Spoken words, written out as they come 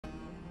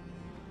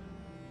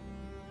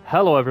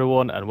Hello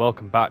everyone and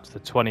welcome back to the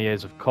 20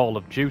 years of Call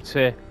of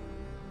Duty.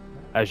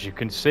 As you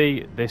can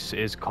see, this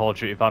is Call of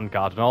Duty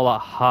Vanguard, and all that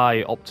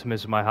high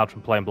optimism I had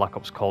from playing Black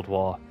Ops Cold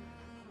War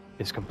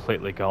is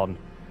completely gone.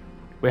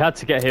 We had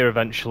to get here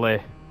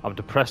eventually. I'm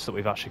depressed that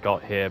we've actually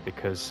got here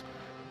because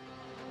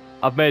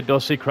I've made no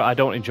secret I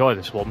don't enjoy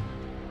this one.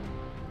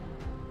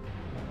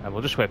 And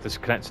we'll just wait for this to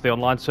connect to the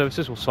online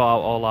services. We'll sort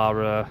out all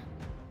our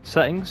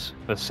settings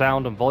for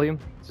sound and volume.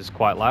 This is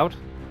quite loud.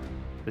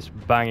 This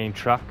banging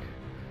track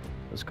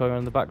that's going on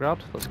in the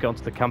background. Let's get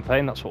onto the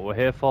campaign, that's what we're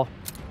here for.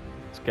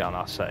 Let's get on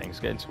our settings,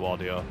 get into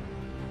audio.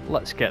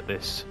 Let's get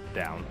this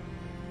down.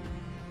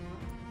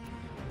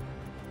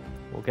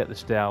 We'll get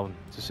this down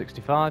to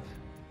 65.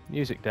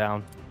 Music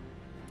down.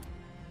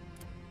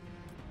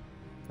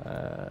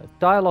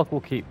 Dialogue will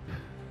keep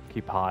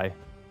high.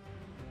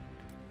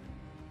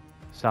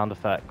 Sound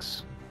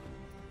effects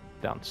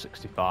down to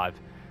 65.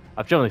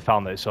 I've generally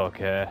found that it's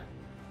okay.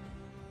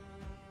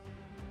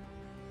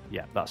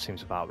 Yeah, that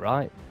seems about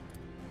right.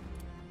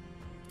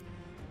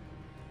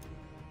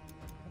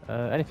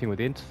 Anything with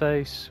the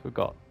interface, we've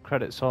got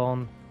credits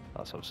on,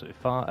 that's absolutely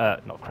fine.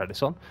 Not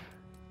credits on,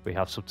 we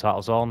have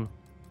subtitles on.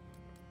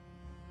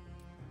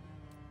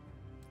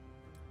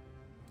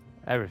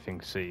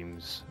 Everything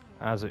seems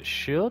as it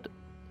should.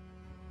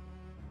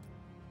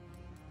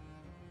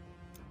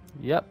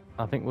 Yep,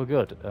 I think we're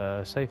good.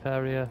 Safe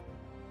area,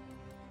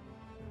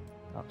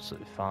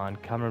 absolutely fine.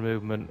 Camera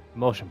movement,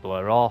 motion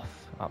blur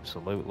off,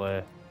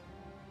 absolutely.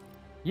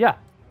 Yeah,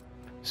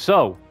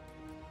 so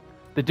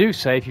they do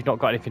say if you've not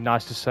got anything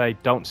nice to say,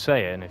 don't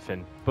say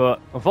anything. But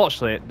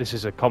unfortunately, this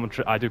is a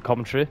commentary. I do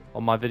commentary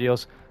on my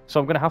videos, so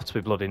I'm going to have to be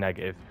bloody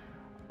negative.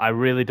 I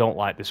really don't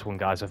like this one,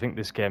 guys. I think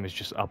this game is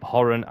just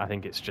abhorrent. I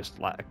think it's just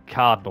like a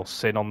cardinal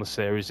sin on the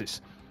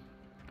series.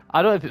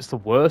 I don't know if it's the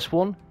worst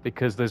one,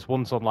 because there's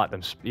ones on like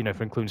them, you know,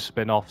 for including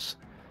spin-offs,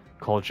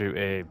 Call of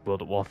Duty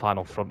World at War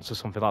Final Fronts or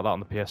something like that on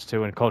the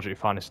PS2, and Call of Duty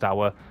Finest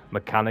Hour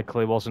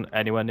mechanically wasn't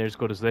anywhere near as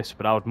good as this,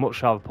 but I would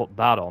much rather put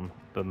that on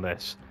than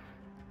this.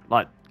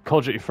 Like, Call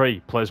of Duty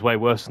 3 plays way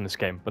worse than this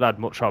game, but I'd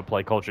much rather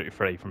play Call of Duty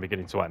 3 from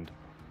beginning to end.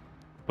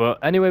 But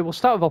anyway, we'll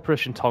start with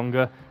Operation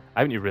Tonga. I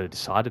haven't even really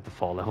decided the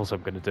 4 levels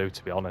I'm going to do,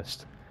 to be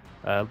honest.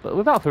 But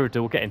without further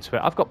ado, we'll get into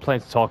it. I've got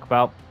plenty to talk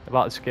about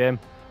this game.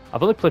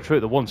 I've only played through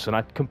it once, and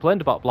I complained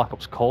about Black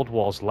Ops Cold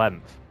War's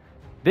length.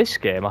 This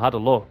game, I had a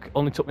look,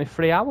 only took me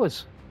 3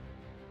 hours.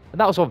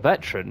 And that was on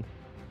Veteran.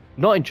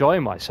 Not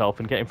enjoying myself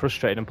and getting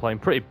frustrated and playing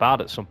pretty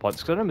bad at some points,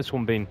 because I remember this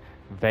one being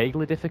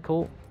vaguely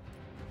difficult.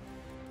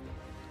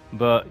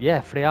 But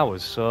yeah, 3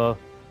 hours, so...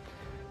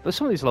 But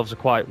some of these levels are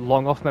quite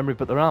long off memory,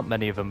 but there aren't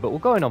many of them. But we're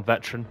going on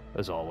Veteran,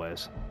 as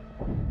always.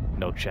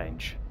 No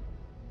change.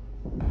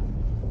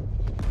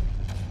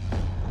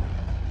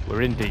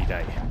 We're in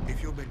D-Day.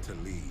 If you're meant to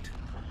lead,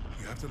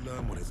 you have to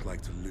learn what it's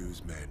like to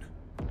lose men.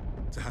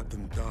 To have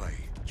them die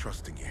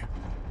trusting you.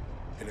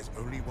 And there's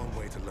only one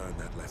way to learn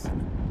that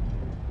lesson.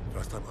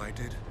 First time I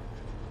did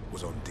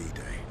was on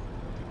D-Day.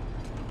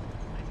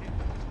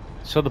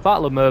 So the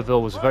Battle of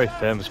Merville was a very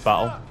famous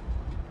battle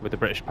with the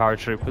British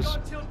paratroopers.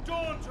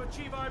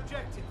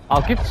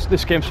 I'll give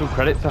this game some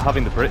credit for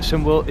having the Brits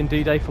in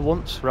D-Day for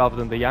once, rather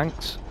than the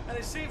Yanks. And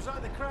it seems like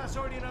the Kraus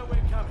already know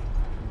we're coming.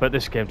 But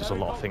this game does a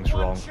lot of things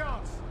wrong.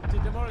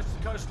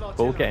 But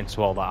we'll get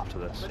into all that after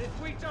this. But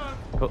if we don't,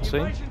 Cutscene. the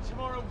invasion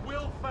tomorrow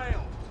will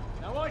fail.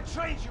 Now I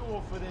trained you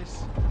all for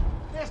this.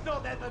 Let's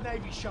not let the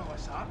Navy show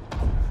us up.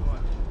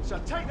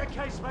 So take the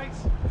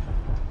casemates,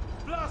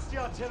 blast the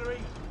artillery,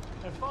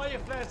 and fire your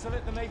flares to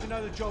let the Navy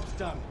know the job's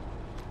done.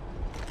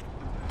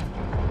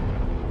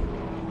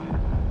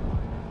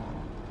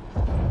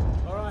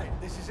 Alright,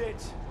 this is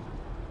it.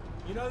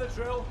 You know the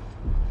drill.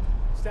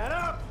 Stand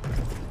up!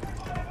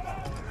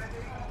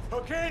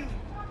 Hook in!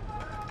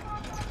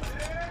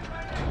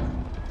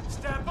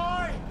 Stand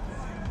by!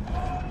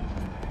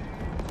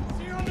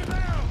 See you on the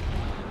ground!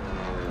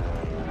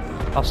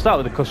 I'll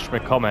start with a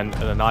customary comment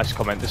and a nice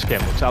comment. This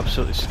game looks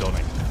absolutely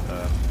stunning,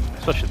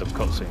 especially the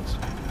cutscenes.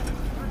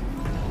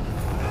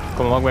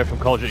 Come a long way from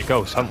Call of Duty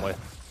Ghosts, haven't we?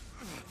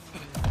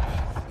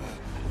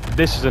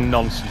 This is a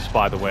nonsense,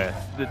 by the way.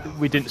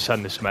 We didn't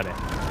send this many.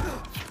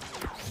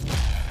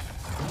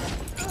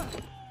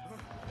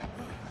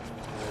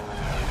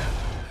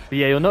 But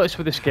yeah, you'll notice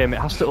with this game, it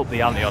has to up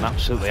the ante on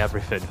absolutely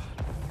everything.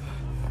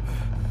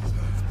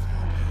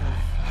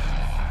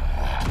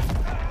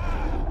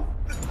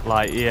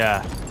 Like,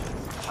 yeah.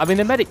 I mean,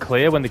 they made it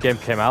clear when the game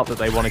came out that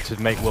they wanted to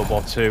make World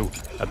War II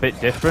a bit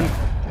different.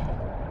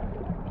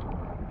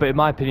 But in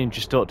my opinion,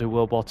 just don't do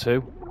World War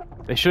II.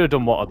 They should have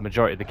done what the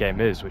majority of the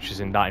game is, which is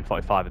in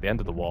 1945 at the end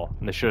of the war,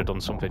 and they should have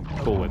done something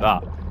cool with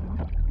that.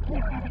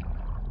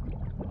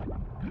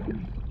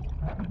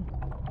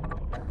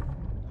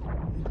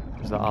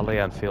 Is that our Lee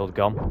Enfield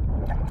gone?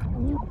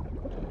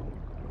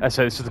 I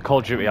say this is the Call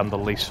of Duty I'm the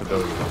least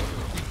familiar with.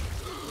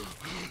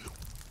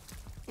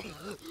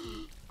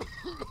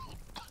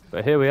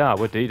 But here we are,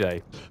 we're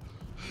D-Day.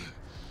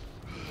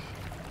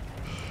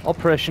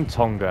 Operation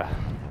Tonga.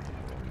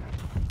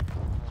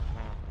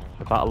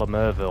 The Battle of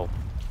Merville.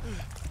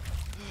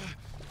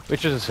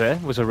 which, as I say,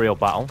 was a real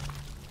battle.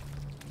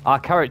 Our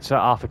character,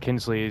 Arthur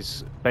Kinsley,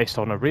 is based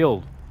on a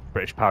real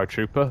British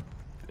paratrooper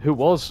who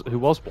was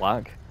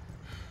black.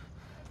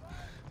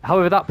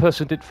 However, that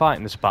person did fight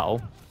in this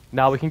battle.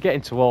 Now, we can get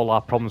into all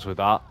our problems with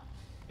that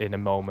in a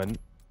moment.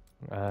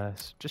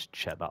 Just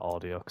check that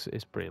audio, because it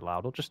is pretty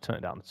loud. I'll just turn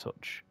it down a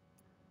touch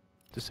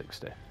to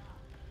 60.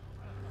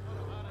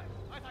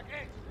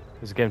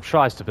 As the game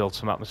tries to build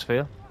some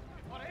atmosphere.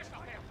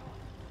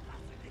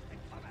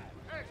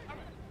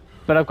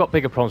 But I've got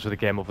bigger problems with the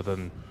game other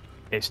than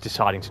it's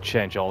deciding to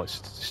change all its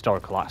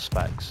historical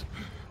aspects.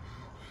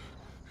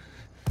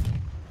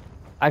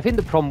 I think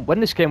the problem, when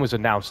this game was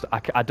announced, I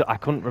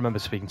couldn't remember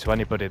speaking to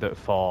anybody that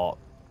thought,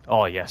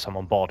 oh yes, I'm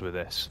on board with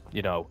this,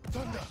 you know.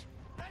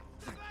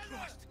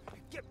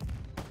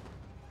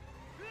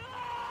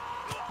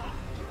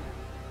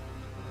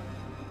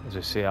 As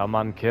we see our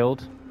man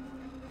killed.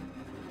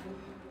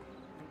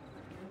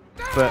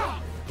 But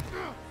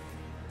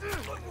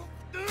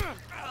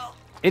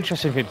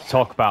interesting thing to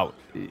talk about.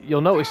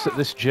 You'll notice that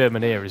this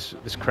German here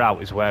this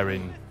Kraut is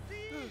wearing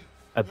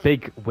a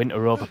big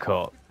winter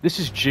overcoat. This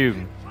is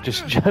June.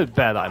 Just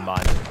bear that in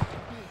mind.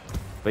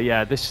 But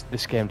yeah, this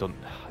game doesn't.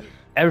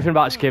 Everything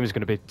about this game is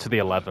going to be to the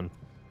 11.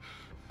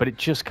 But it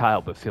just can't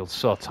help but feel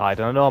so tired.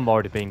 And I know I'm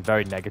already being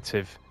very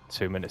negative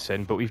 2 minutes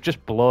in, but we've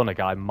just blown a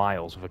guy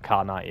miles with a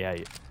Kar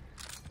 98.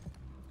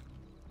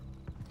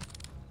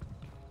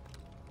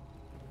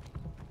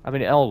 I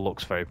mean, it all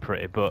looks very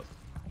pretty, but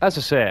as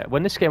I say,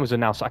 when this game was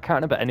announced, I can't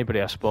remember anybody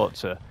I spoke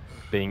to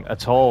being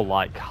at all,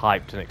 like,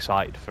 hyped and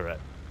excited for it.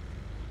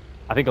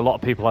 I think a lot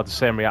of people had the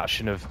same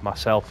reaction of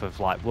myself, of,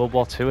 like, World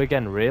War II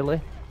again,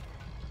 really?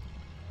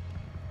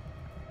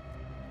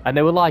 And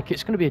they were like,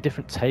 it's going to be a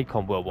different take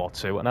on World War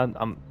II, and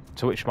I'm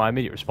to which my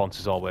immediate response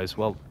is always,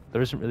 well,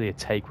 there isn't really a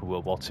take with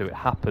World War II. It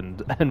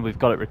happened, and we've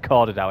got it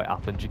recorded how it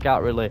happened. You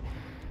can't really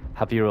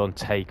have your own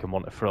take and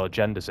want to throw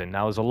agendas in.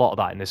 Now, there's a lot of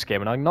that in this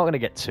game, and I'm not going to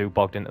get too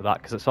bogged into that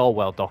because it's all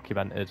well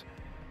documented.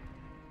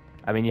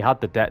 I mean, you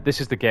had this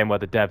is the game where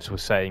the devs were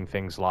saying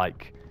things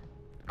like,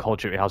 Call of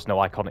Duty has no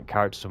iconic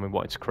characters and we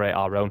wanted to create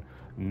our own.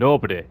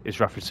 Nobody is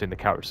referencing the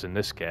characters in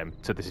this game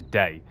to this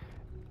day.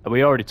 And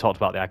we already talked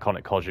about the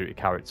iconic Call of Duty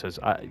characters.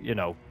 You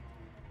know,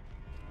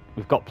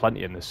 we've got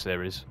plenty in this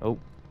series. Oh.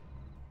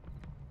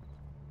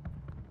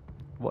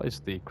 What is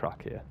the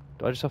crack here?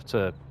 Do I just have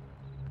to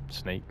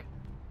sneak?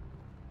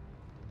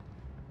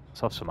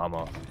 Let's have some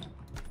ammo.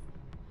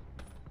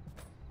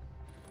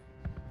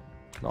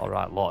 Not a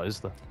right lot,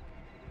 is there?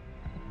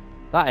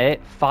 That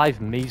ate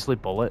 5 measly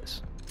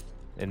bullets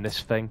in this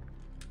thing.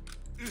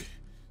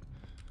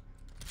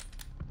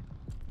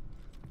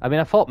 I mean,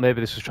 I thought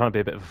maybe this was trying to be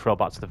a bit of a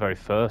throwback to the very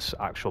first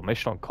actual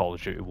mission on Call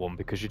of Duty 1,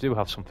 because you do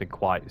have something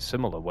quite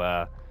similar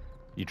where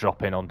you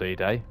drop in on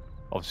D-Day.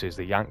 Obviously, there's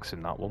the Yanks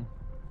in that one.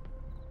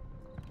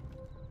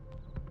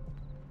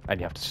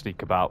 And you have to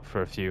sneak about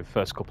for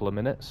first couple of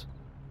minutes.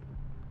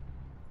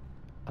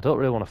 I don't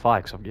really want to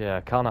fight, because,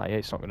 yeah, Kar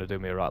 98's not going to do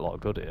me a right lot of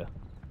good here.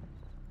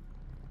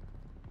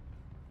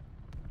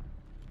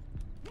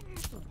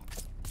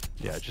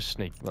 Yeah, just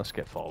sneak. Let's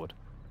get forward.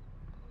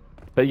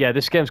 But yeah,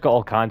 this game's got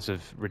all kinds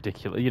of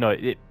ridiculous... You know,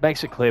 it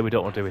makes it clear we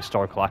don't want to do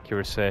historical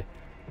accuracy.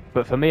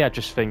 But for me, I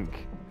just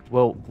think,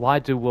 well, why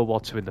do World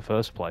War II in the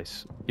first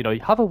place? You know, you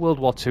have a World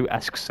War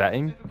II-esque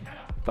setting.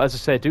 But as I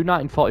say, do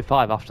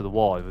 1945 after the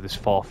war with this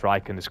Fourth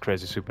Reich and this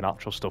crazy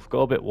supernatural stuff.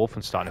 Go a bit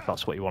Wolfenstein if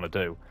that's what you want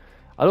to do.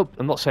 I'm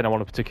not saying I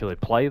want to particularly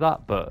play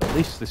that, but at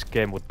least this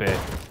game would be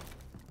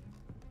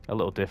a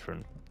little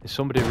different. Is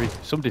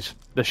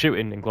they're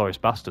shooting Inglourious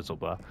Bastards up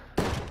there.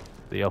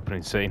 The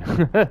opening scene.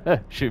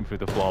 Shooting through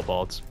the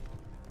floorboards.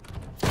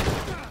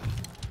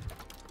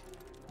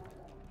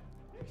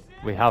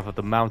 We have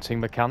the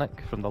mounting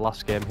mechanic from the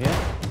last game here.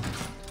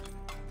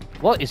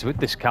 What is with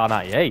this Kar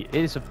 98? It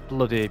is a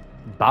bloody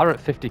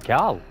Barrett 50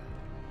 cal.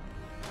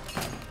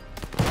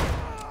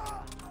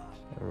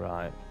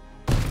 Right.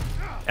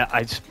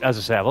 As I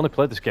say, I've only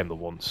played this game the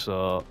once,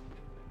 so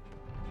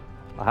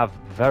I have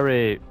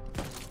very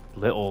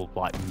little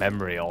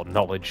memory or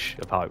knowledge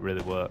of how it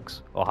really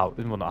works, or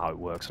well, not how it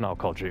works, not how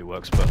Call of Duty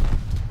works, but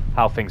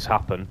how things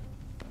happen.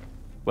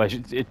 Well,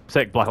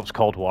 take Black Ops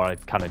Cold War, I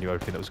kind of knew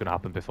everything that was going to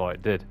happen before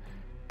it did,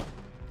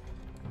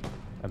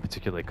 and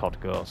particularly COD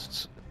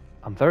Ghosts.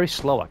 I'm very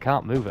slow. I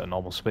can't move at a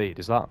normal speed.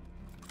 Is that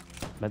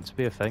meant to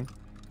be a thing?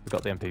 We've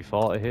got the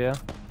MP40 here.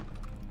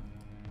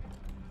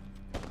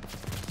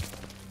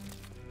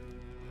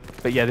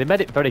 But yeah, they made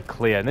it very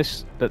clear in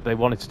this that they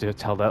wanted to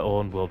tell their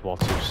own World War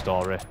II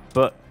story.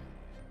 But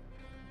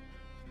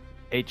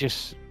it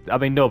just, I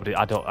mean,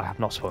 I have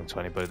not spoken to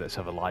anybody that's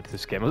ever lied to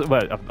this game.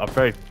 Well,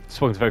 I've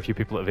spoken to very few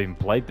people that have even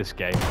played this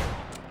game.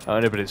 Not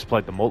anybody that's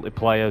played the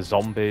multiplayer,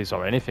 zombies,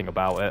 or anything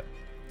about it.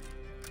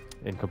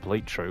 In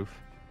complete truth.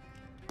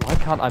 Why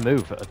can't I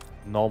move at a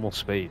normal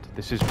speed?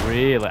 This is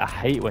really, I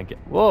hate when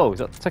whoa, is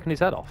that taking his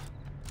head off?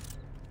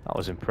 That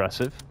was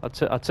impressive. I'd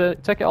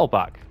take it all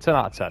back. 10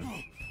 out of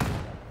 10.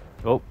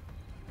 Oh,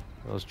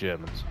 those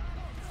Germans.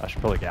 I should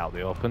probably get out of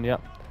the open, yeah.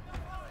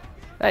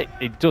 Hey,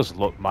 it does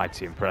look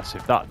mighty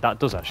impressive. That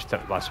does actually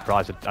take me by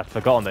surprise. I'd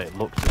forgotten that it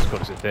looked as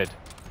good as it did.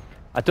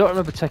 I don't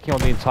remember taking on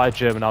the entire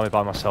German army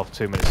by myself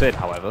 2 minutes in,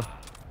 however.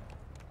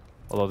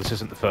 Although this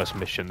isn't the first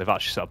mission, they've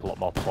actually set up a lot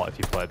more plot if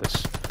you play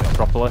this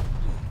properly.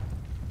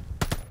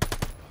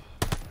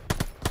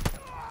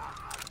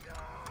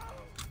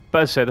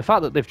 But as I say, the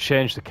fact that they've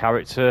changed the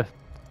character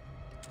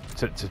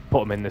to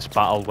put him in this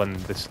battle when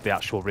the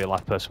actual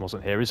real-life person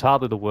wasn't here is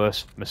hardly the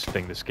worst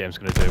thing this game's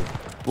going to do.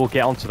 We'll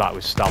get onto that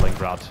with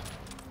Stalingrad.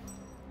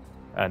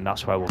 And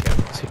that's where we'll get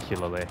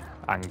particularly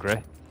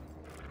angry.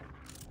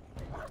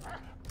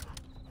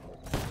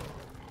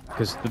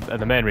 Because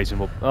the main reason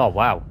will... Oh,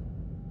 wow.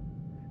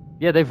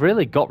 Yeah, they've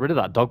really got rid of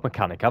that dog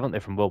mechanic, haven't they,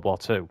 from World War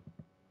II?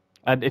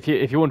 And if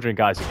you're wondering,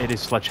 guys, it is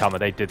Sledgehammer.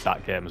 They did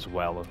that game as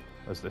well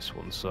as this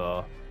one,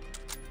 so...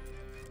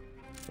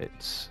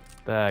 It's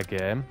their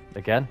game.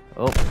 Again.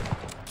 Oh.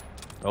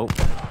 Oh.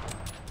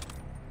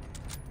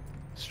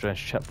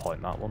 Strange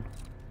checkpoint, that one.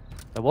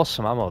 There was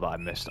some ammo that I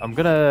missed.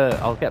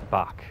 I'll get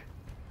back.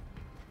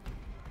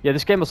 Yeah,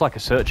 this game was like a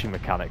searching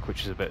mechanic,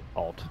 which is a bit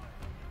odd.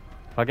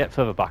 If I get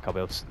further back, I'll be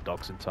able to see the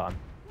dogs in time.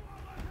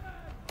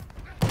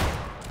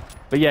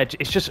 But yeah,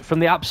 it's just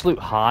from the absolute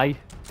high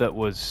that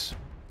was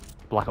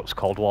Black Ops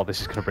Cold War, this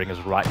is going to bring us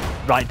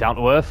right down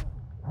to earth.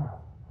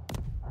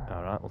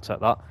 Alright, we'll take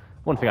that.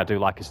 One thing I do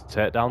like is the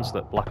takedowns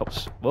that Black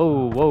Ops...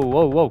 Whoa, whoa,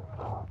 whoa,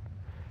 whoa.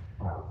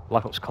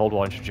 Black Ops Cold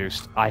War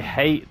introduced. I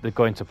hate the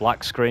going to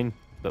black screen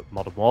that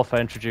Modern Warfare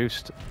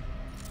introduced.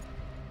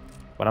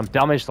 When I'm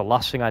damaged, the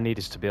last thing I need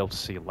is to be able to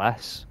see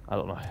less. I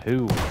don't know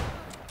who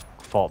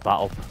thought that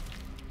up.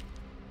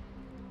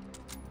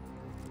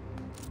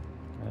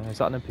 Is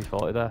that an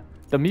MP40 there?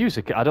 The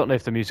music, I don't know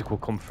if the music will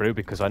come through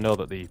because I know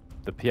that the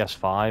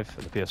PS5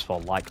 and the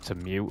PS4 like to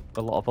mute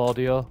a lot of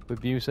audio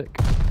with music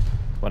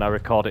when I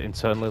record it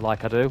internally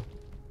like I do.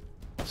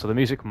 So the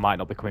music might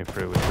not be coming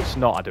through. If it's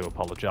not, I do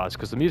apologise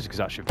because the music is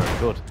actually very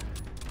good.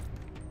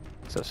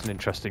 So it's an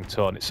interesting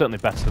tone. It's certainly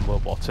better than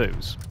World War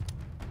II's,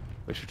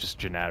 which was just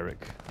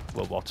generic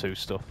World War II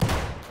stuff.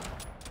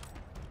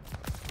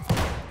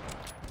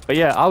 But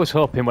yeah, I was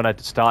hoping when I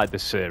started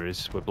this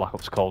series with Black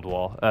Ops Cold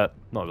War,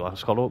 not Black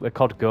Ops Cold War,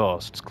 COD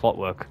Ghosts,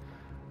 Clockwork,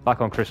 back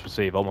on Christmas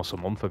Eve, almost a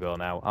month ago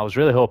now, I was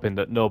really hoping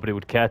that nobody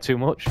would care too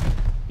much.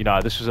 You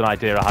know, this was an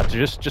idea I had to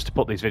just to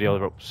put these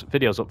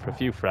videos up for a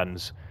few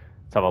friends,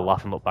 to have a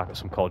laugh and look back at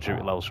some Call of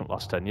Duty levels from the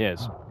last 10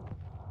 years.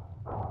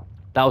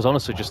 That was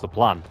honestly just the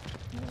plan.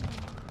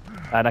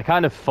 And I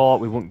kind of thought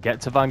we wouldn't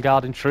get to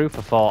Vanguard in truth.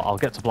 I thought I'll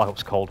get to Black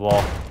Ops Cold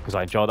War, because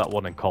I enjoyed that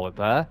one and call it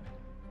there.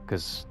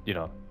 Because, you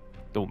know,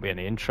 there won't be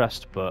any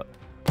interest, but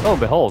lo and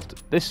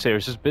behold, this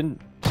series has been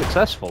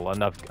successful,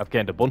 and I've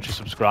gained a bunch of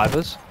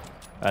subscribers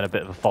and a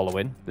bit of a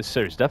following. This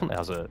series definitely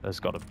has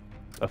got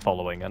a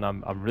following, and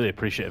I'm really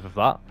appreciative of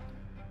that.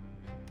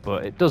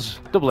 But it does,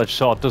 double-edged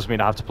sword does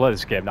mean I have to play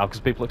this game now because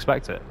people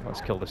expect it.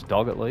 Let's kill this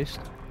dog at least.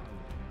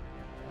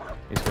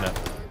 He's gonna...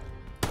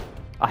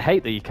 I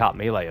hate that you can't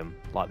melee him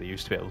like they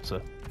used to be able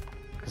to,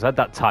 because I had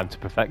that time to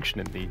perfection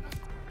in the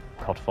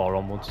COD 4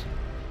 onwards.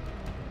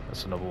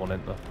 That's another one,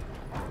 isn't there?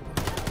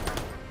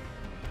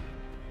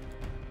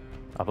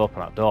 I've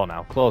opened that door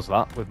now. Close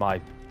that with my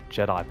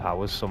Jedi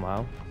powers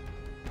somehow.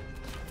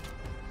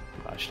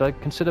 Should I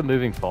consider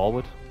moving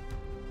forward?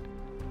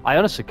 I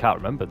honestly can't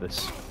remember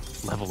this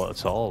level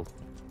at all.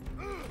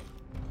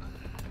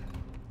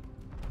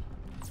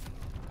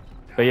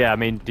 But yeah, I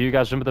mean, do you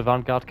guys remember the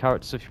Vanguard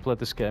characters if you played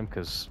this game?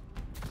 Because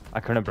I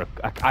can remember.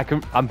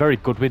 I'm very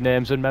good with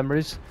names and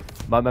memories.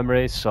 My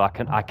memories, so I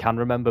can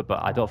remember,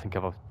 but I don't think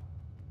if I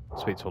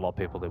speak to a lot of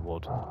people, they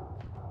would.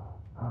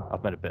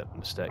 I've made a bit of a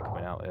mistake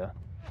coming out here.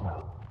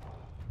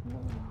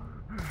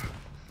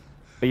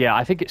 But yeah,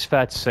 I think it's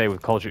fair to say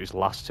with Call of Duty's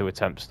last two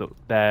attempts that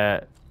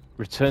their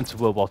return to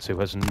World War II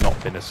has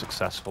not been as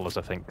successful as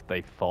I think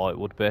they thought it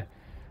would be.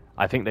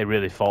 I think they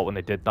really thought when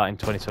they did that in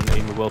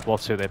 2017 with World War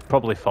II, they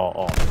probably thought,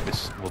 oh,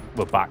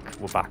 we're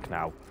back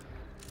now.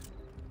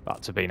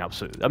 Back to being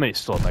absolute... I mean, it's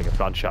still a mega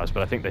franchise,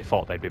 but I think they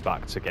thought they'd be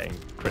back to getting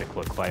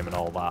critical acclaim and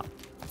all that,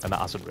 and that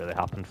hasn't really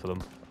happened for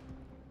them.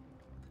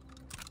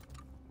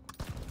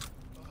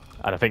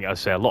 And I think, as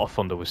I say, a lot of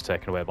thunder was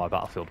taken away by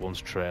Battlefield 1's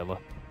trailer.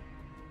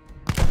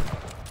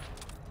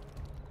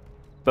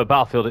 But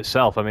Battlefield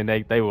itself, I mean,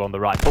 they were on the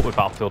right foot with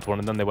Battlefield 1,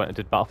 and then they went and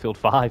did Battlefield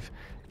 5.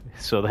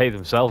 So they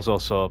themselves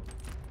also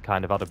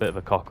kind of had a bit of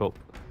a cock-up.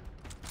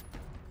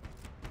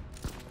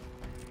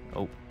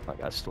 Oh, that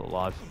guy's still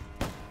alive.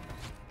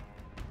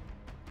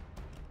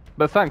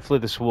 But thankfully,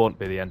 this won't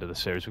be the end of the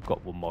series. We've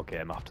got one more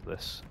game after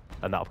this.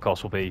 And that, of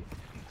course, will be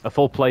a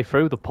full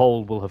playthrough. The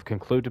poll will have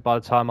concluded by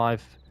the time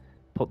I've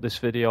put this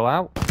video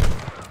out.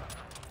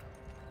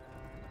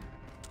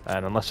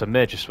 And unless a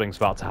major swing's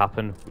about to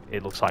happen,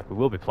 it looks like we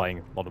will be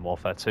playing Modern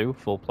Warfare 2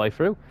 full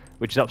playthrough,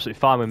 which is absolutely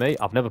fine with me.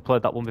 I've never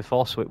played that one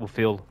before, so it will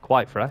feel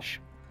quite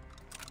fresh.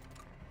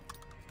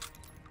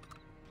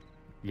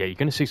 Yeah, you're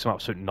going to see some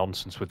absolute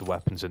nonsense with the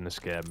weapons in this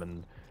game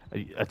and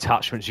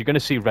attachments. You're going to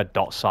see red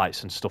dot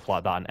sights and stuff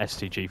like that and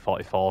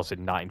STG-44s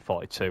in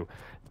 1942.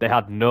 They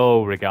had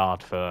no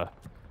regard for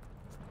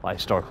like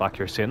historical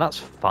accuracy, and that's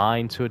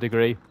fine to a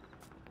degree.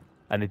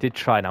 And they did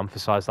try and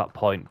emphasise that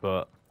point,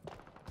 but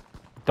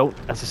don't,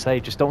 as I say,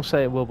 just don't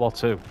say it World War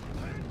II.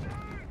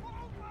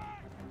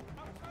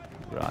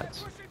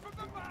 Right.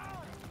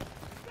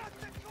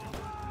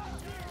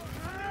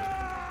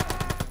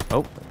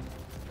 Oh,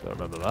 don't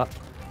remember that.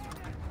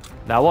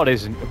 Now, what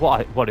is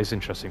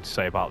interesting to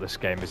say about this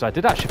game is I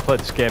did actually play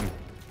this game.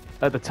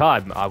 At the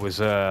time, I was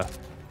at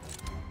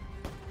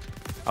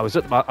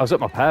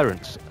my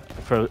parents'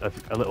 for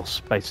a little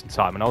space in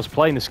time, and I was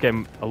playing this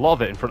game, a lot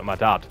of it in front of my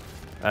dad.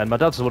 And my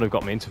dad's the one who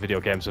got me into video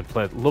games and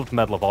loved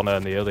Medal of Honor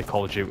and the early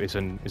Call of Duties,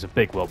 and is a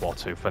big World War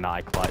II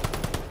fanatic. Like,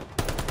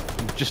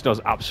 just knows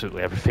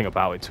absolutely everything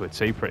about it to a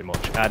T, pretty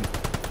much. And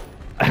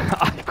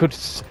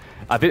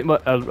I think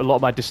a lot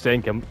of my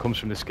disdain comes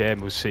from this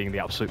game, was seeing the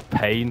absolute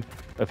pain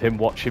of him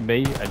watching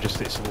me and just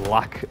its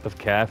lack of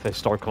care for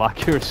historical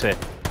accuracy.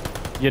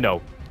 You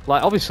know,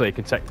 like, obviously it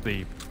can take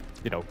the,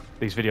 you know,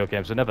 these video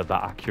games are never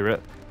that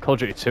accurate. Call of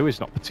Duty 2 is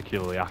not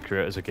particularly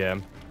accurate as a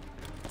game.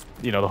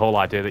 You know, the whole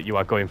idea that you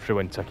are going through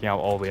and taking out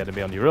all the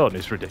enemy on your own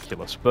is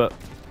ridiculous. But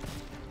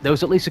there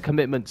was at least a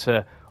commitment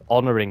to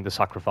honouring the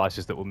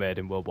sacrifices that were made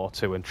in World War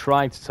II and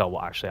trying to tell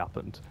what actually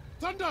happened.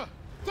 Thunder!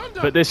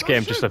 Thunder! But this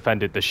game just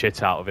offended the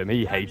shit out of him.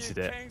 He hated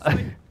it.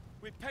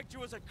 We pegged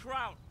you as a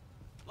crowd.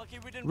 Lucky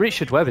we didn't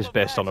Richard Webb is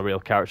based on a real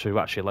character who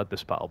actually led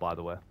this battle, by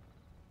the way.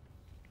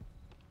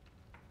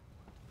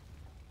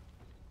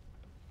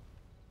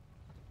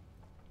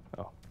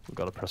 Oh, we've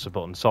got to press a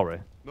button.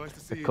 Sorry. Nice to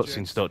see The you, cutscenes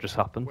gents. don't just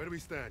happen. Where do we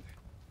stand?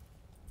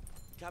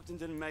 Captain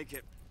didn't make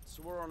it,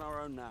 so we're on our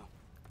own now.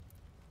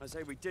 I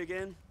say we dig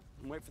in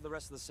and wait for the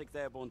rest of the 6th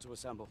Airborne to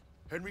assemble.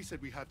 Henry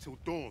said we had till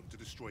dawn to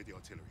destroy the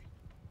artillery.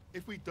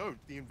 If we don't,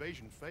 the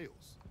invasion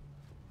fails.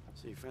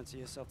 So you fancy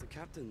yourself the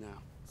captain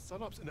now?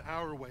 Sunup's an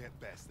hour away at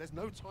best. There's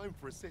no time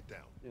for a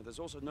sit-down. Yeah, there's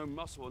also no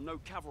muscle and no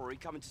cavalry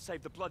coming to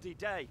save the bloody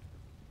day.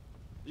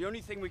 The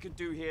only thing we can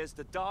do here is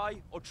to die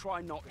or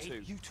try not to. Hey,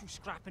 you two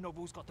scrapping over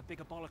who's got the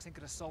bigger bollocks ain't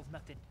gonna solve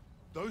nothing.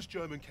 Those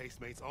German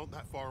casemates aren't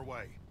that far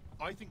away.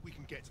 I think we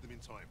can get to them in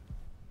time.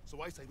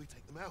 So I say we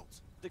take them out.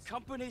 The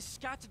company's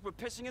scattered. We're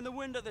pissing in the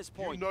wind at this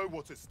point. You know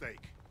what's at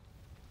stake.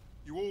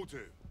 You all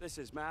do. This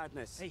is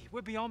madness. Hey,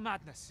 we're beyond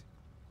madness.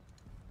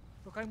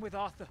 Look, I'm with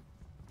Arthur.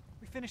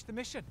 We finished the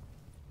mission.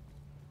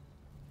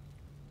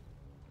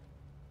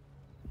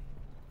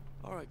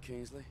 All right,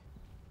 Kingsley.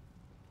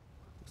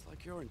 Looks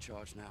like you're in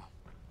charge now.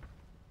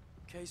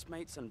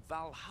 Casemates and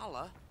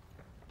Valhalla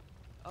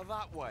are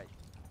that way.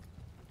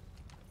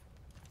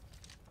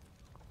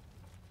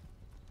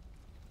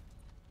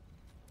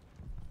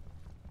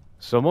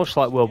 So much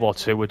like World War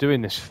II, we're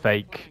doing this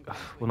fake,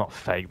 well, not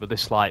fake, but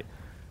this like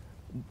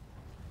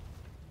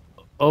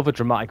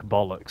over-dramatic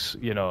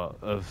bollocks, you know,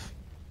 of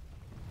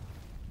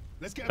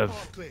Let's get a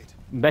path cleared.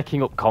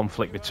 making up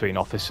conflict between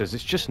officers.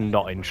 It's just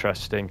not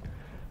interesting.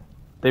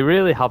 They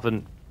really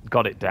haven't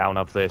got it down,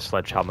 have they,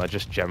 Sledgehammer,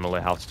 just generally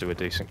how to do a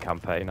decent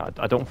campaign.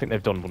 I don't think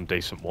they've done one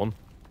decent one.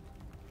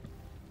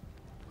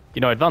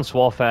 You know, Advanced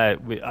Warfare,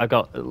 I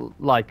got,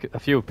 like, a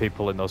few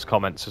people in those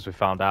comments as we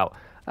found out,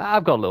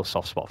 I've got a little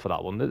soft spot for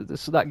that one.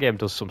 That game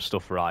does some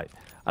stuff right.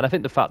 And I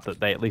think the fact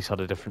that they at least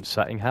had a different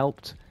setting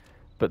helped.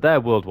 But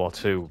their World War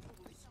II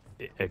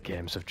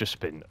games have just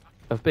been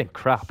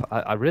crap.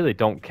 I really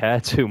don't care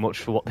too much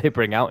for what they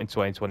bring out in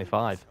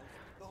 2025.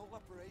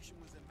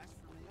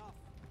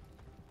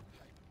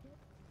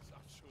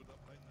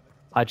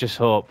 I just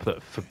hope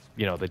that,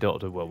 you know, they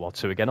don't do World War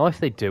II again. Or if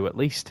they do, at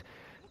least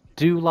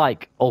do,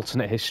 like,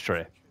 alternate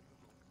history.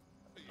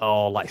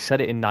 Or, like,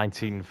 set it in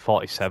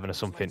 1947 or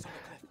something.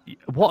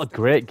 What a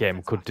great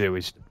game could do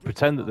is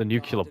pretend that the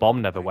nuclear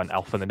bomb never went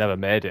off and they never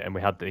made it and we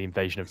had the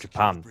invasion of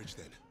Japan.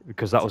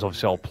 Because that was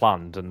obviously all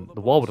planned and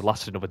the war would have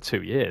lasted another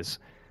 2 years.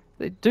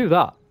 They'd do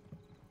that.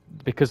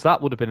 Because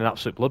that would have been an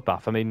absolute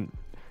bloodbath. I mean,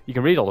 you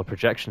can read all the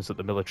projections that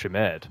the military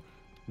made.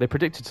 They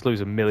predicted to lose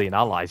 1 million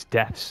allies'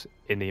 deaths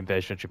in the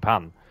invasion of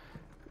Japan.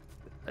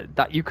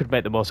 That you could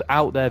make the most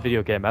out there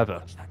video game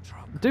ever.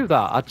 Do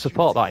that. I'd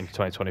support that in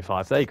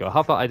 2025. There you go.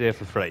 Have that idea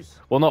for free.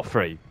 Well, not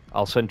free.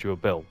 I'll send you a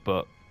bill,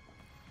 but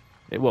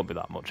it won't be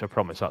that much. I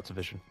promise,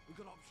 Activision.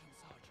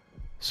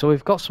 So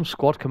we've got some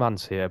squad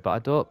commands here, but I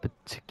don't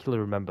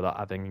particularly remember that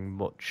having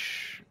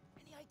much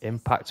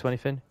impact to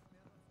anything.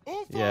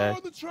 Yeah,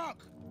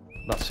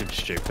 that seems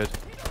stupid.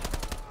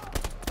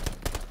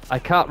 I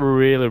can't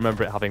really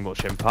remember it having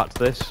much impact,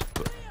 this,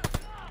 but...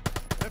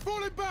 They're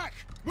falling back!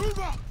 Move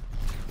up!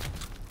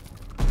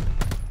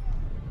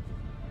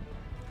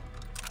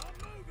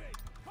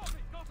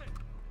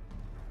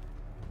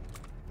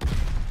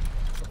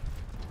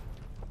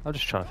 I'm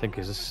just trying to think,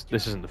 this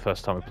isn't the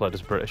first time we played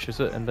as British, is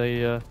it,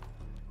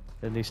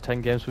 in these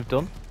 10 games we've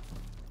done?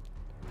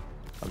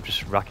 I'm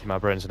just racking my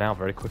brains now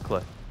very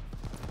quickly.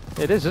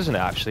 It is, isn't it,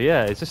 actually?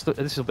 Yeah,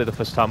 this will be the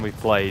first time we've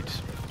played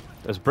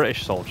as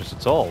British soldiers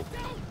at all.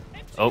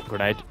 Oh,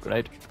 grenade.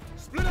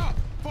 Split up!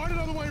 Find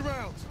another way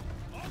round!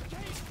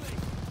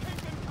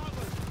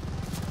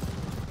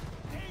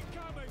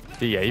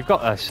 Yeah, you've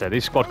got,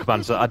 these squad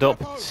commands that I don't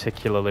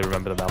particularly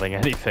remember them having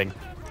anything.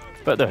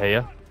 But they're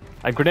here.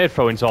 And grenade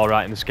throwing's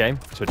alright in this game,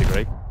 to a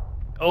degree.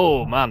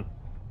 Oh, man.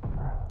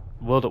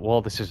 World at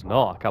War, this is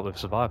not. I can't believe I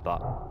survived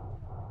that.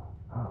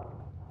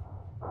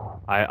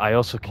 I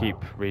also keep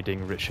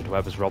reading Richard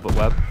Webb as Robert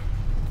Webb.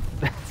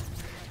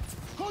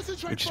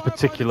 Which is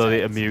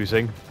particularly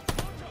amusing.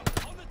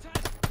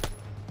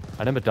 I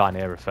remember dying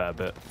here a fair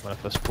bit when I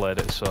first played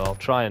it, so I'll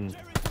try and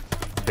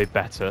be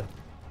better.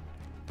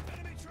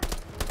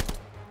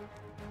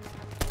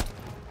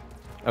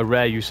 A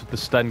rare use of the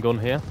Sten gun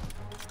here.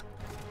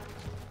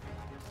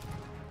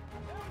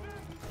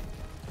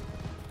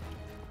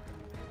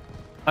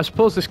 I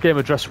suppose this game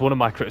addressed one of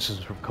my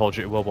criticisms from Call of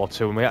Duty World War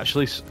II,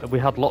 and we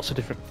had lots of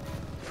different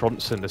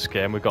fronts in this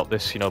game. We got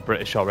this, you know,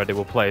 British already.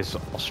 We'll play as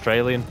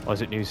Australian, or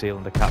is it New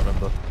Zealand? I can't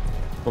remember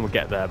when we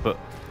get there, but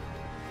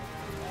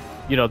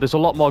you know, there's a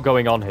lot more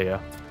going on here.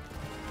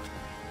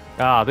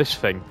 Ah, this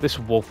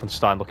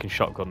Wolfenstein-looking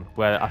shotgun,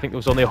 where I think there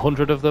was only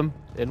 100 of them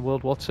in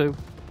World War II.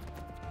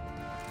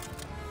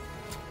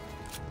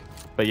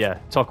 But yeah,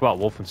 talk about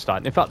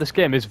Wolfenstein. In fact, this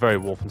game is very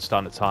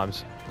Wolfenstein at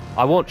times.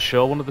 I won't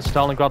show one of the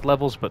Stalingrad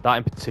levels, but that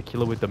in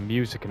particular, with the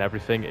music and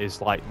everything,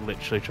 is like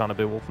literally trying to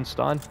be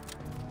Wolfenstein.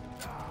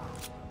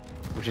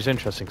 Which is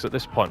interesting, because at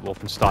this point,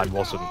 Wolfenstein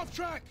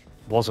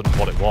wasn't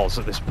what it was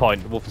at this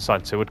point.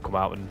 Wolfenstein 2 had come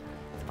out, and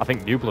I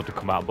think New Blood had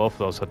come out, and both of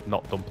those had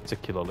not done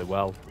particularly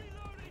well.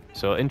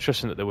 So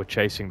interesting that they were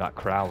chasing that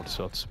crowd,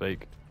 so to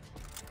speak.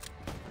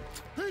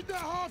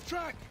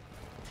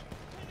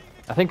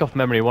 I think off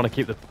memory you want to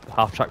keep the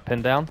half-track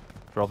pinned down,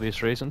 for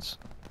obvious reasons.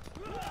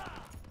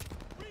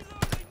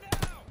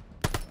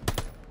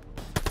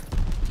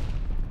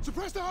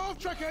 Suppress the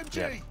half-track, MG!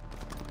 Yeah.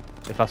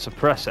 If I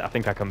suppress it, I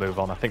think I can move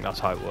on. I think that's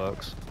how it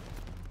works.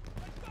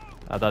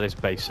 That is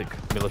basic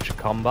military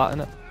combat,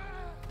 isn't it?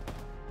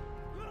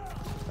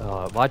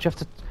 Why'd you have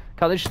to...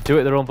 Can't they just do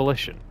it at their own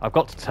volition? I've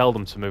got to tell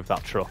them to move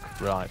that truck.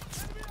 Right.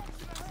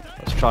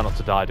 Let's try not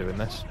to die doing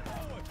this.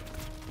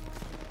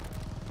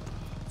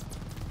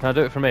 Can I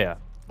do it from here?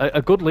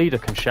 A good leader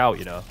can shout,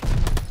 you know.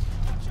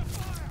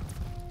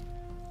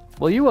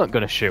 Well, you weren't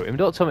going to shoot him.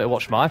 Don't tell me to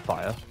watch my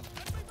fire.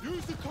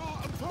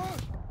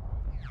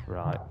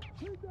 Right.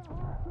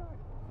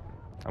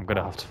 I'm going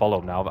to have to follow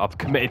him now. I've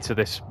committed to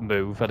this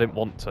move. I didn't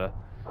want to.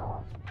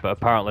 But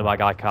apparently my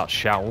guy can't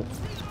shout.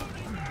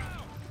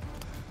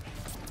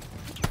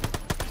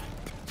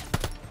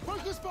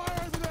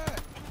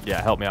 Yeah,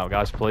 help me out,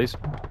 guys, please.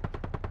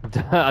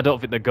 I don't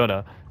think they're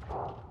gonna.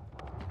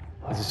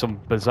 This is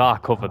some bizarre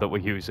cover that we're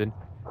using.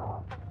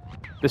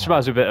 This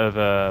reminds me a bit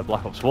of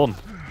Black Ops 1.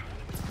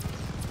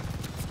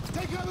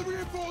 Take out the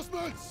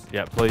reinforcements!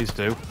 Yeah, please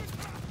do.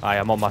 I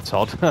am on my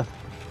Todd.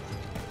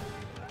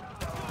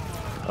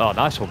 Oh,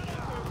 nice one.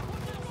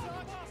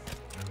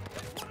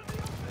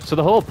 So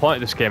the whole point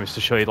of this game is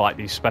to show you like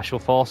these special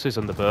forces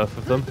and the birth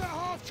of them.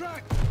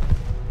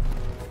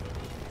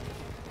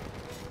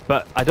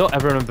 But I don't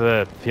ever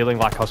remember feeling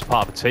like I was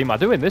part of a team. I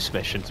do in this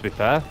mission, to be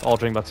fair,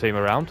 ordering my team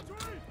around.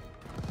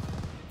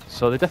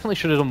 So they definitely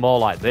should have done more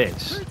like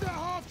this.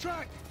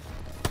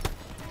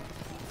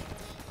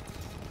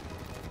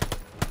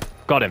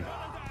 Got him.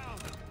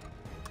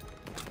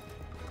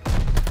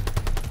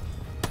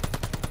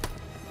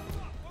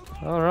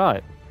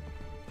 Alright.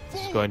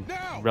 It's going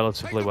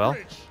relatively well.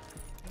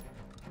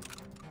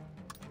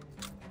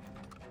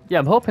 Yeah,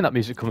 I'm hoping that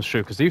music comes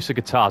through, because the use of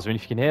guitars, I mean,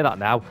 if you can hear that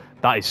now,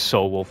 that is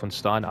so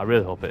Wolfenstein. I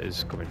really hope it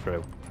is coming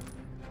through.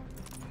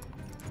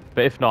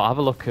 But if not, have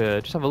a look,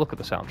 just have a look at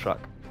the soundtrack.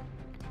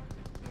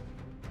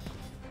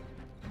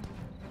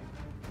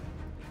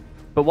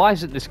 But why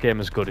isn't this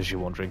game as good as you're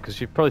wondering? Because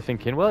you're probably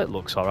thinking, well, it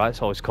looks alright,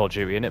 it's always Call of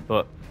Duty in it,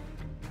 but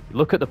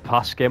look at the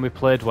past game we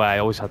played where I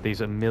always had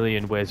these a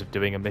million ways of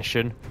doing a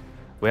mission.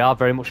 We are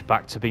very much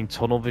back to being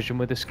tunnel vision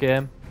with this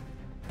game,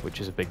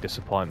 which is a big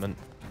disappointment.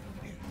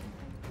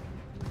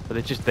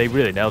 But they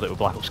really nailed it with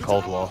Black Ops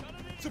Cold War.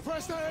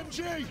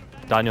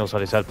 Daniel's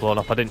had his head blown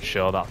off. I didn't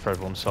show that for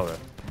everyone, sorry.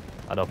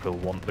 I know people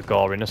want the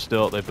goriness,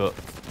 don't they, but...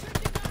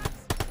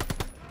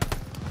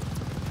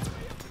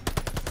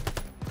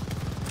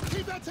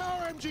 Keep that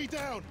tower MG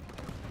down.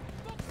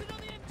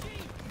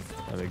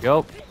 There we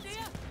go.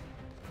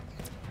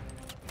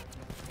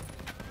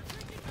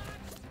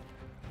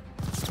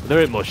 There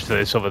ain't much to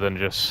this other than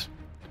just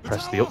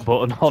press the up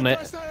button on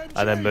it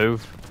and then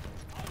move.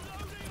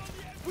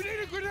 We need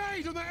a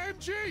grenade on that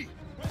MG.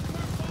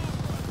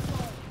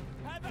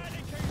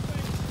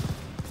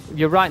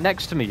 You're right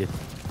next to me, you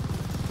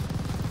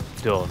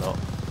donut.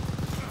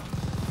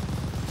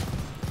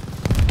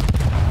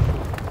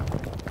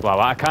 Wow,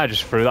 I kind of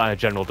just threw that in a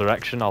general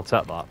direction. I'll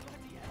take that.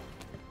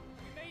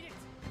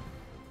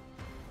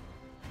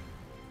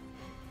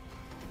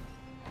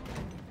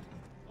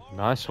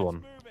 Nice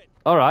one.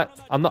 Alright,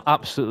 I'm not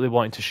absolutely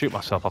wanting to shoot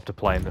myself after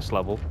playing this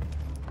level.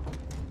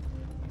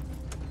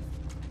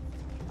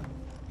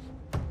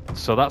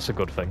 So that's a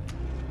good thing.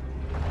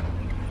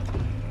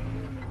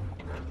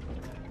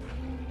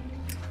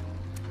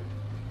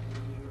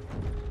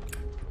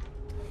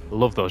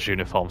 Love those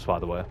uniforms, by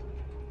the way.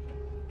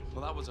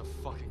 Well, that was a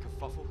fucking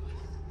kerfuffle.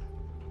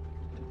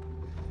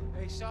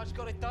 Hey, Sarge,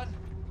 got it done.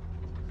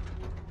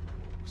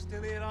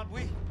 Still here, aren't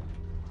we?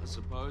 I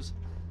suppose.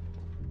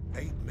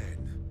 8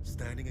 men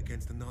standing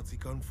against a Nazi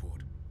gun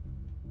fort.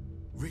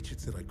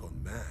 Richard said I'd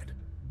gone mad.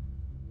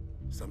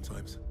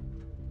 Sometimes,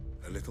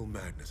 a little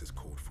madness is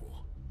called for.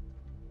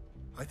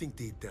 I think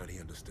deep down he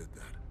understood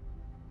that.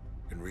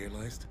 And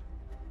realized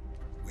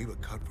we were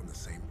cut from the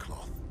same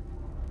cloth.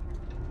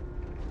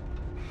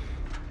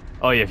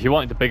 Oh yeah, if you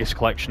wanted the biggest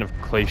collection of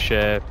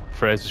cliche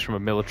phrases from a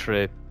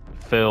military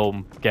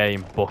film,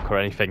 game, book or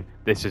anything,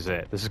 this is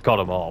it. This has got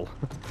them all.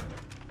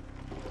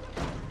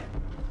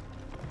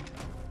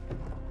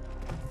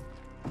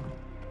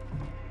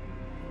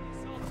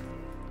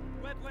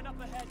 Webb went up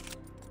ahead.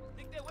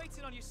 Think they're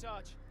waiting on you,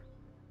 Sarge.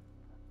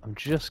 I'm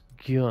just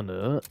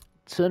gonna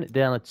turn it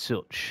down a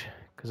touch,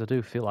 because I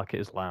do feel like it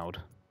is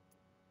loud.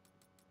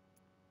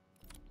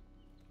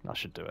 That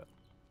should do it.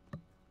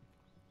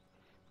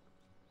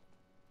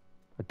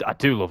 I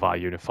do love our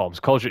uniforms.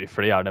 Call of Duty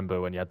 3, I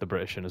remember when you had the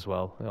British in as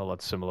well. They all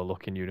had similar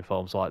looking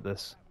uniforms like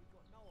this.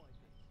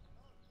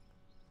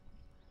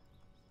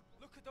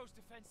 Look at those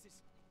defenses.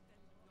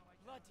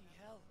 Bloody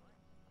hell.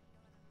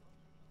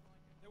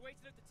 They're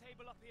waiting at the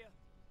table up here.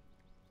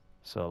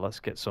 So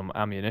let's get some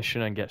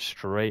ammunition and get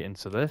straight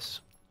into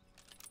this.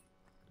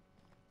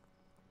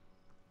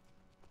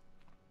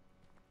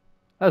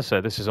 As I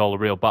say, this is all a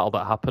real battle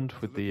that happened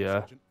with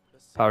the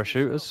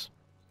parachuters.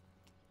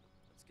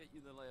 Let's get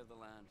you the lay of the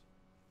land.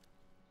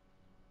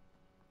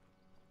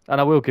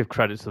 And I will give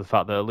credit to the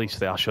fact that at least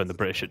they are showing the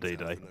British at D-Day.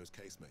 And we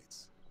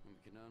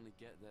can only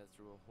get there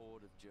through a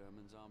horde of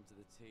Germans armed to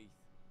the teeth.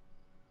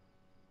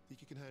 Think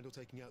you can handle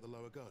taking out the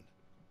lower gun?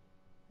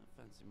 I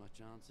fancy my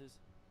chances.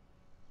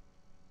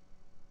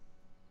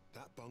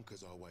 That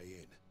bunker's our way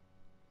in,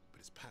 but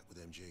it's packed with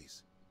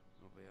MGs.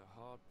 It'll be a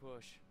hard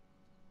push.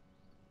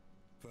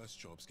 First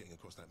job's getting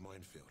across that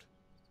minefield.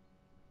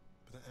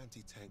 But that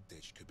anti-tank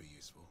ditch could be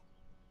useful.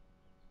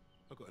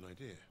 I've got an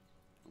idea.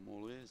 I'm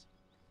all ears.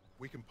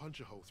 We can punch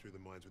a hole through the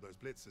mines with those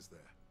blitzers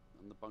there.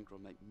 And the bunker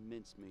will make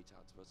mincemeat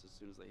out of us as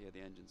soon as they hear the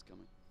engines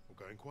coming.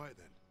 We're going quiet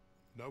then.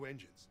 No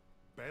engines.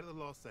 Bail at the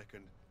last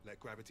second, let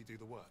gravity do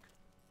the work.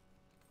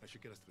 That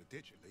should get us to the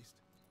ditch at least.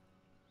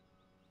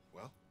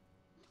 Well?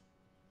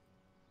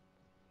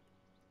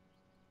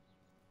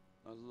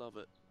 I love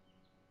it.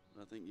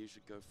 I think you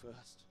should go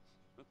first.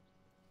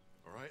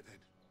 All right then.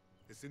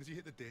 As soon as you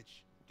hit the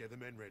ditch, get the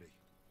men ready.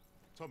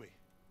 Tommy,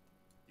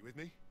 you with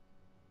me?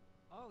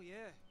 Oh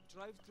yeah.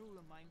 Drive through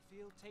the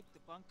minefield, take the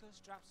bunker,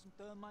 strap some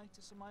thermite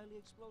to some highly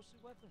explosive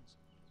weapons.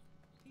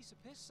 Piece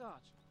of piss,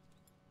 Sarge.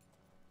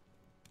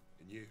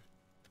 And you,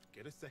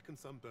 get a second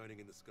sun burning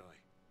in the sky.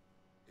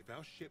 If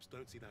our ships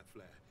don't see that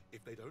flare,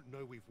 if they don't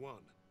know we've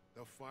won,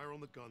 they'll fire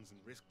on the guns and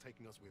risk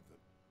taking us with them.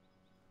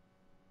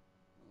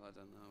 Well, I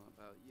don't know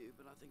about you,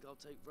 but I think I'll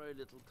take very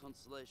little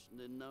consolation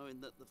in knowing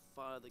that the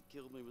fire that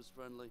killed me was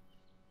friendly.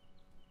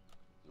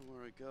 Don't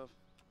worry, Gov.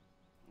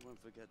 I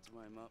won't forget to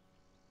aim up.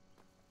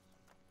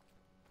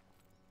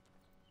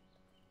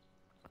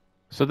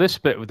 So this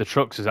bit with the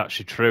trucks is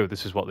actually true.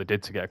 This is what they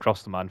did to get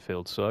across the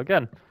minefield. So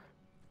again,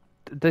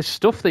 there's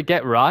stuff they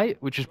get right,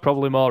 which is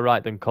probably more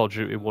right than Call of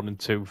Duty 1 and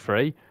 2,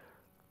 3.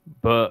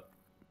 But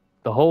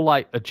the whole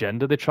like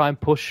agenda they try and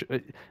push,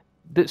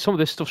 some of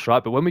this stuff's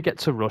right. But when we get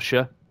to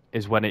Russia,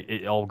 is when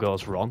it all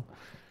goes wrong.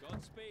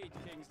 Godspeed,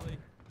 Kingsley.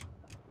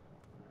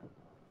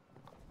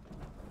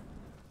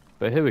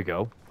 But here we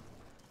go.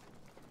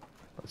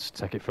 Let's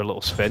take it for a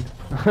little spin.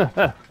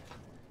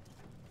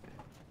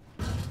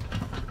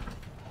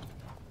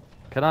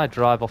 Can I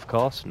drive off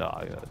course?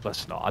 No,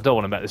 let's not. I don't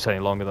want to make this any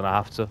longer than I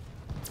have to.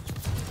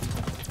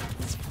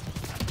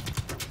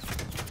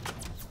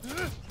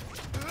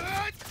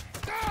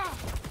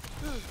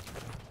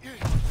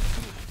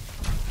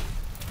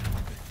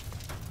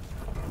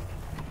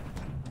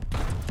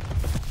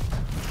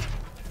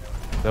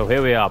 So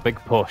here we are, big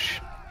push.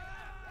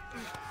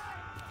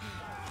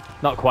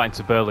 Not quite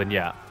into Berlin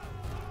yet.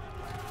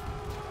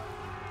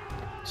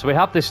 So we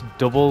have this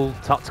double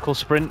tactical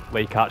sprint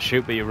where you can't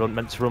shoot but you're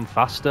meant to run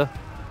faster.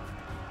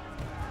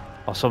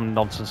 Or some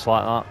nonsense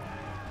like that.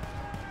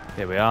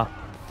 Here we are.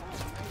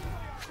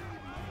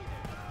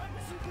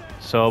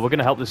 So we're going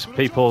to help these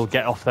people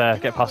get past their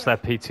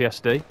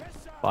PTSD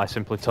by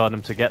simply telling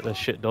them to get their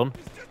shit done.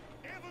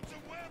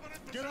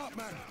 Get up,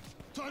 man.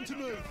 Time to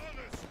move.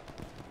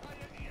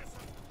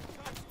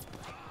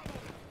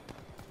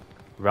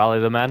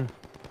 Rally the men.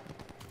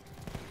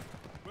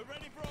 We're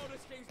ready for orders,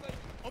 Kingsley.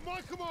 On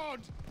my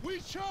command, we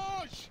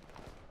charge!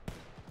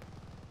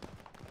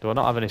 Do I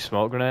not have any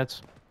smoke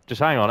grenades? Just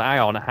hang on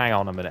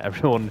a minute,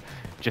 everyone.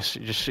 Just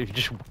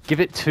give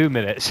it 2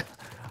 minutes.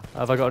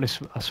 Have I got any?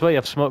 I swear you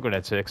have smoke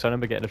grenades here, because I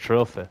remember getting a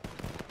trophy.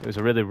 It was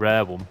a really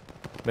rare one.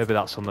 Maybe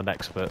that's on the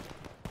next bit.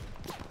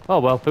 Oh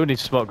well, who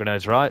needs smoke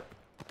grenades, right?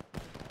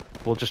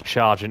 We'll just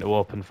charge into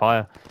open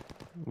fire.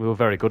 We were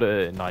very good at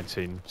it in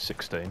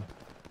 1916.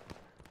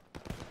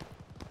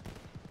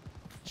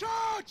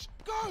 Charge!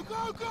 Go,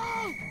 go,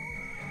 go!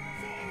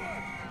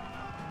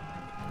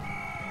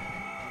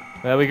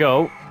 There we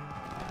go.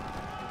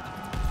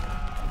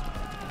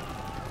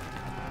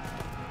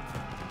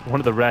 One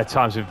of the rare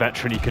times in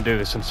Veteran you can do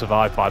this and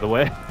survive, by the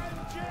way.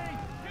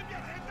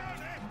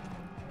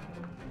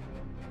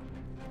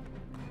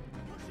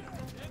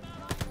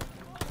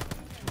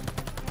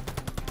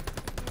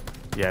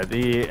 Yeah,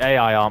 the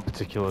AI aren't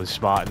particularly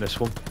smart in this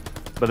one,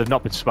 but they've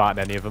not been smart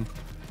in any of them.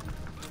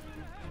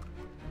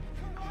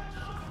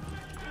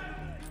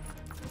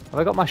 Have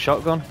I got my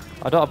shotgun?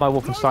 I don't have my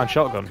Wolfenstein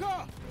shotgun.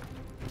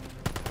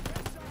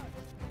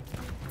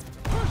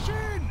 Push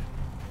in!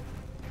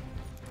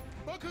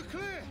 Bunker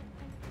clear!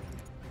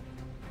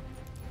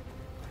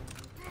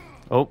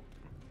 Oh,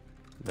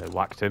 they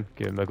whacked him.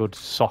 Give him a good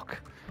sock.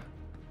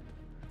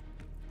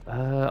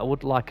 I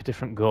would like a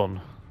different gun.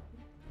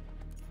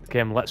 The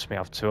game lets me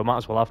have two. I might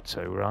as well have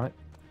two, right?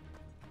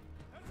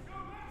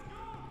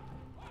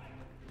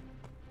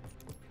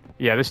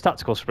 Yeah, this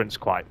tactical sprint's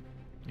quite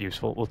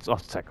useful. We'll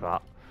have to take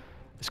that.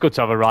 It's good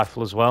to have a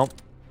rifle as well.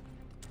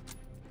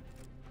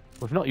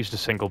 We've not used a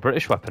single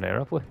British weapon here,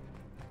 have we?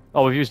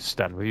 Oh, we've used a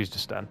Sten. We've used a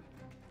Sten.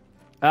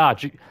 Ah,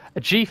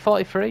 a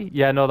G43?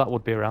 Yeah, no, that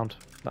would be around.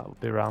 That would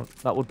be around.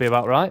 That would be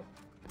about right.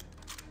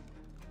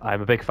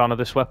 I'm a big fan of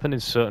this weapon in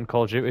certain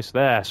Call of Duties.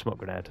 There, smoke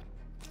grenade.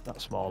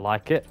 That's more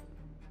like it.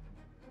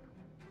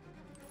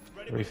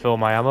 Refill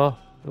my ammo.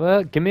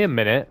 Well, give me a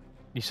minute.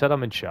 You said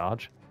I'm in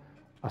charge.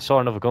 I saw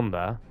another gun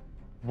there.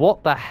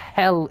 What the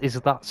hell is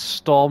that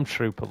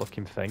stormtrooper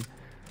looking thing?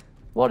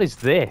 What is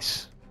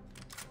this?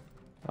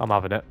 I'm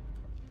having it.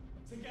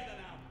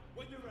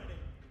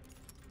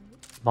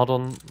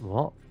 Modern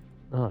what?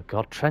 Oh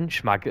god,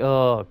 trench mag.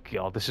 Oh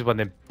god, this is when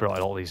they brought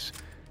in all these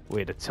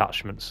weird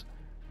attachments.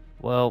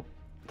 Well,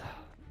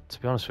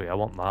 to be honest with you, I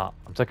want that.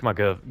 I'm taking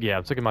my yeah,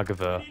 I'm taking my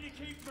Gavur.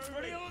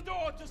 Ready on the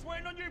door, just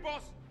waiting on you,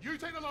 boss. You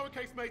take the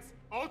lowercase, mates.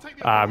 I'll take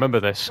the Ah,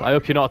 remember this. I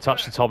hope you're not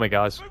attached to Tommy,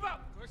 guys. Move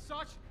up. Good,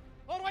 Sarge.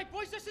 All right,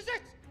 boys, this is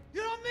it.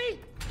 You're on me.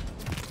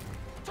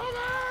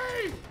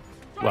 Tommy!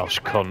 Welsh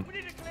cunt.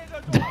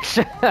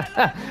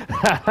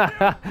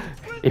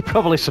 He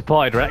probably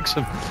supported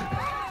Wrexham.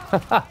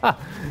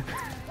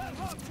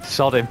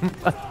 Sod him.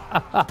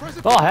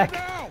 Oh heck!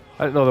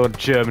 I didn't know there were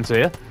Germans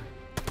here.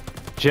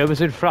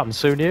 Germans in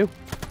France, who knew?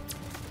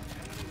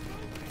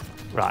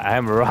 Right, I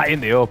am right in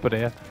the open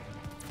here.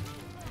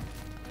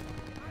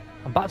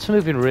 I'm back to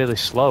moving really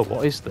slow.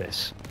 What is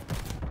this?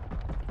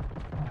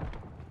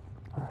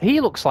 He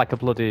looks like a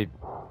bloody,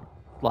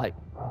 like,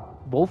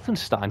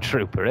 Wolfenstein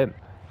trooper, him.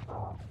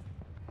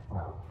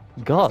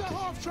 God.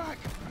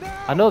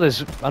 I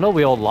know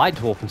we all liked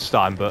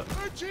Wolfenstein, but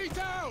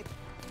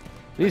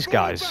these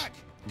guys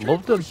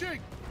loved them.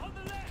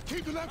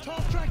 Keep the left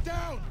half track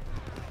down.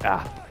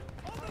 Ah,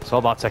 it's all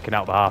about taking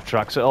out the half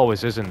tracks. It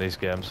always is in these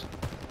games.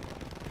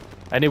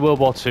 Any World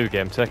War II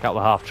game, take out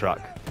the half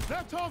track.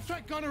 Left half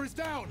track gunner is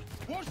down.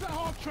 Watch that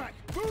half track.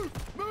 Move,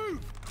 move.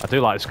 I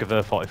do like this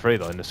Gavur 43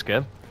 though in this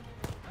game.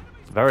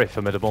 Very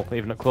formidable,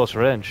 even at close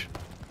range.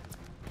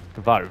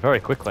 Can fire it very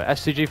quickly.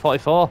 STG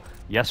 44,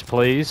 yes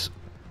please.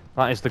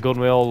 That is the gun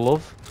we all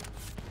love.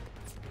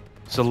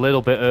 It's a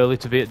little bit early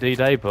to be at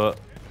D-Day, but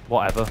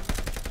whatever.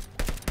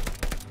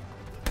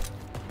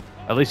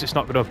 At least it's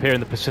not going to appear in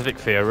the Pacific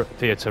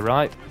Theatre,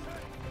 right?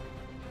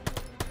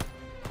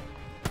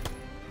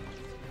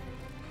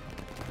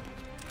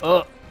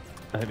 Oh,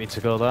 I didn't mean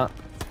to go there.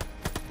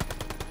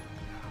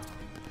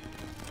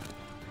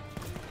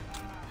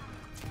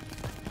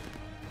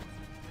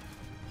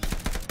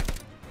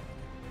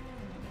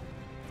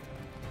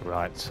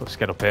 Right, so let's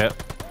get up here.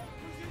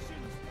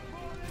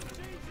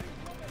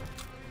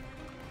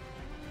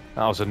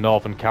 That was a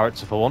northern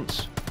character for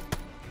once.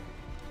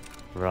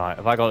 Right,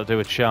 have I got to do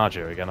a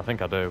charger again? I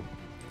think I do.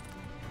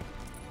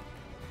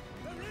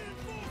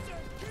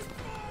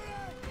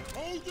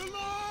 Hold the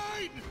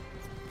line.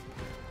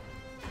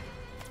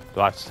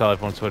 Do I have to tell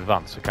everyone to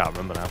advance? I can't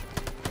remember now.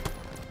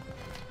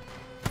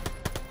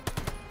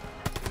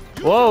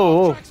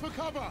 Whoa! Tracks for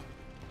cover.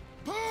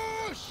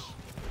 Push.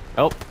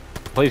 Oh,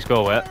 please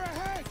go away.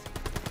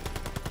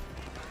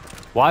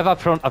 Why have I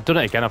thrown... I've done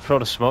it again. I've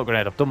thrown a smoke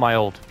grenade. I've done my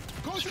old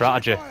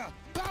strategy.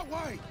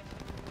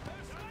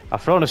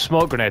 I've thrown a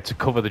smoke grenade to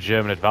cover the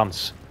German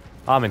advance.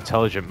 I'm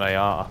intelligent, mate,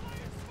 aren't I?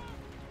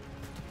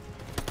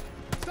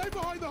 Stay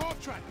behind the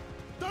half track.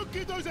 Don't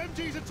give those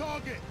MGs a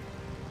target.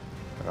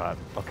 Right,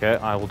 okay,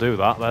 I will do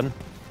that then.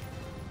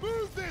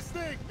 Move this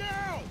thing,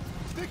 now!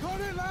 Stick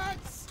on it,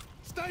 lads!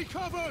 Stay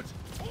covered!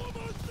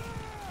 Almost there!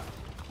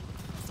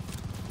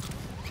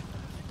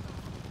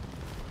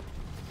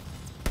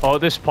 Oh,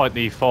 at this point,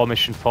 the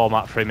 4-mission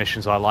format, 3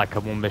 missions I like,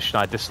 and 1 mission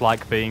I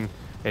dislike being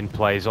in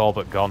play is all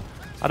but gone.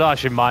 I don't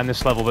actually mind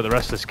this level, but the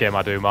rest of this game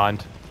I do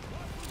mind.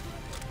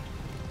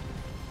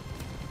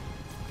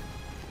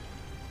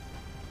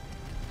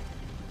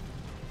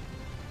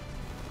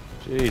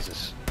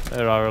 Jesus,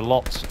 there are a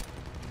lot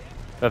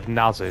of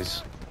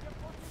Nazis.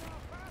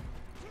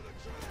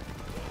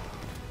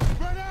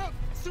 Spread out!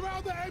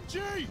 Surround the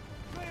MG!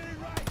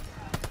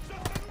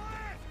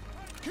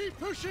 Keep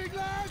pushing,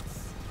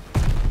 lads!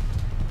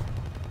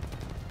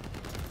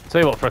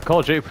 Tell you what, for a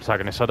Call of Duty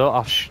protagonist, I don't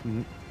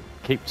have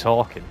keep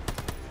talking.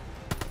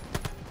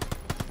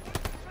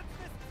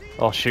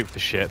 Oh, shoot for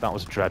shit. That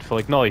was dreadful.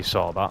 Ignore you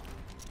saw that.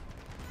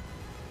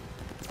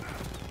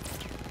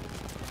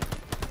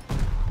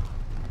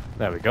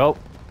 There we go.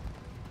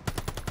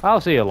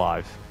 How's he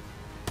alive?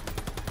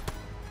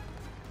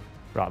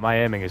 Right,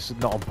 my aiming is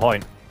not on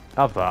point.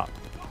 Have that.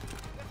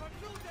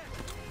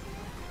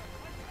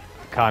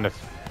 Kind of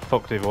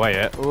fucked either way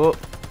here. Oh.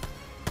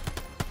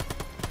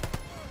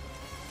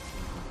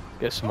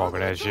 Get some more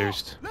grenades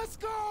used. Let's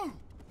go!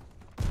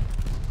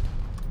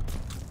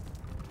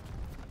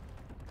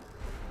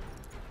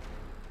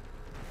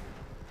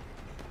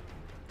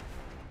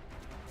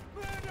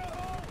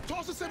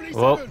 Toss a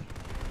 77! Whoa.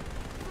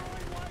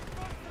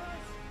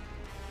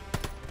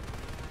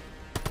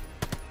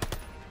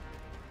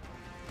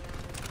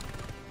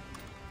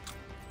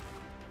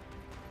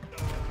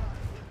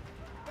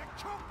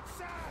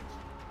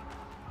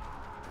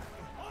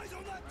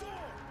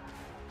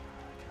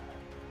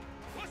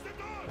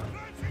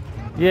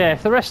 Yeah,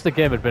 if the rest of the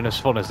game had been as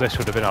fun as this,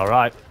 would have been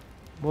alright.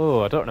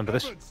 Whoa, I don't remember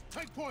this.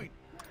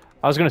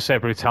 I was going to say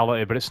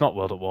brutality, but it's not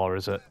World at War,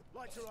 is it?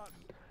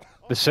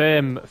 The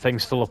same thing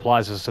still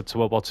applies as I said to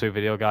World War II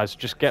video, guys.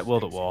 Just get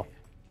World at War,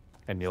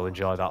 and you'll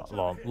enjoy that a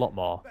lot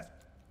more.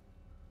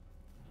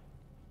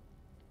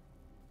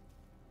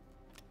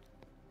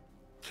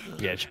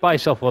 Yeah, just buy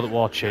yourself World at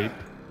War cheap.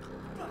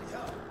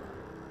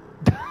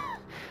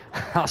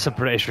 That's a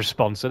British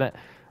response, isn't it?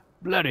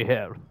 Bloody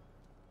hell.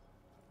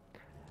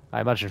 I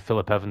imagine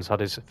Philip Evans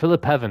had his...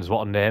 Philip Evans,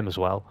 what a name as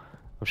well.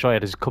 I'm sure he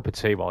had his cup of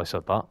tea while he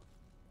said that.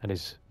 And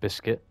his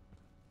biscuit.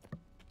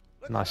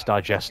 Nice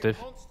digestive.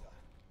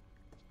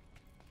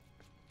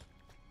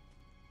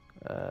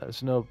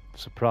 There's no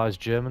surprise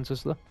Germans,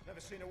 is there? Never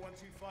seen a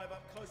 125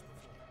 up close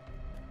before.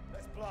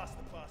 Let's blast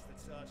the bastard,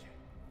 Sarge.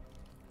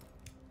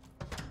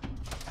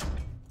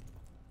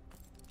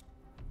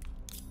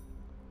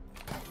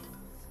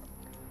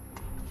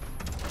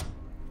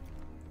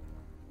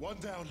 One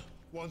down,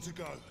 one to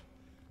go.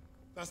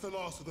 That's the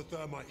last of the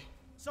thermite.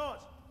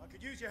 Sarge, I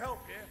could use your help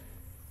here.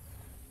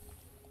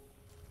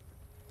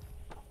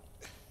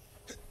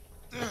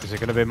 Is it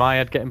going to be my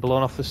head getting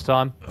blown off this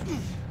time?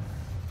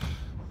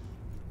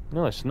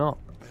 No, it's not.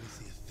 Barely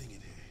see a thing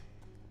in here.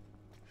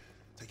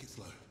 Take it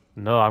slow.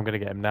 No, I'm going to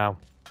get him now.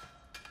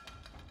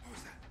 What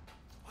was that?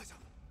 Eyes up.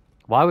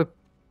 Why are we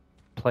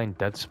playing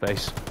Dead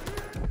Space?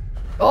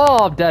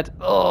 Oh, I'm dead.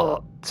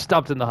 Oh,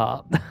 stabbed in the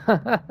heart.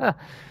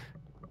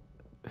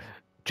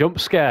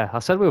 Jump scare. I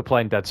said we were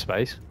playing Dead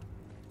Space.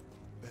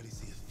 Barely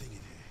see a thing in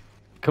here.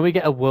 Can we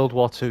get a World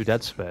War II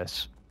Dead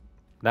Space?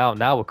 Now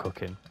we're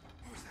cooking.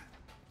 What was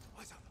that?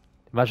 Eyes up.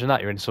 Imagine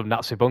that, you're in some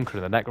Nazi bunker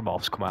and the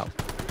necromorphs come out.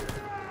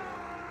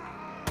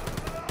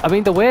 I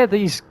mean, the way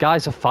these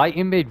guys are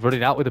fighting me,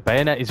 running out with a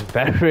bayonet, is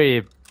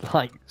very,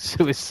 like,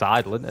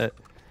 suicidal, isn't it?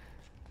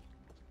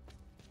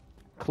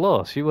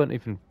 Close, you weren't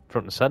even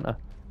front and centre.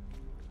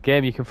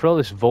 Game, you can throw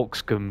this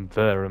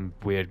Volkswagen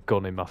weird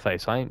gun in my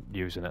face, I ain't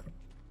using it.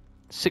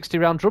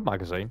 60-round drum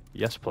magazine?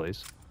 Yes,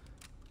 please.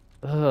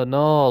 Oh,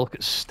 no, look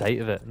at the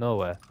state of it. No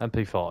way.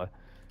 MP40.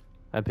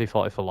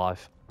 MP40 for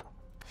life.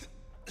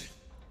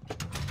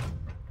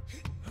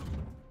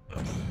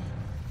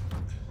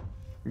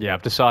 Yeah,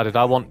 I've decided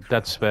I want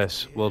Dead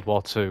Space World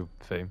War II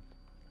theme.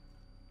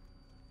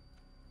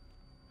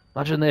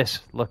 Imagine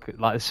this. Look,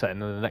 like this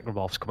setting and the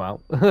necromorphs come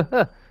out.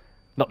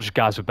 Not just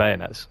guys with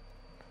bayonets.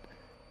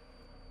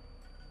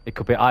 It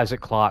could be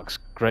Isaac Clarke's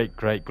great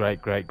grandson. God,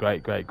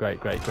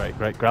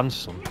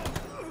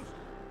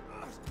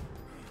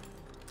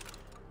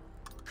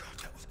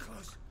 that was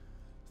close.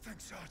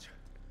 Thanks, Sarge.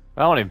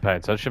 I wasn't even paying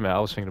attention, mate. I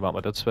was thinking about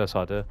my Dead Space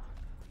idea.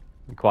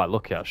 I'm quite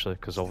lucky, actually,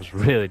 because I was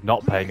really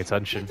not paying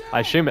attention.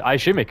 I assume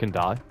he can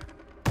die.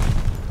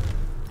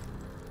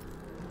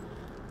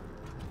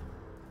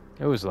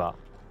 Who was that?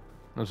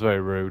 That was very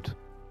rude.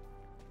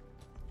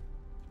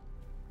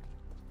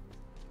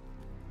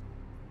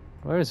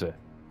 Where is it?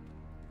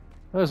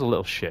 Where's a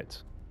little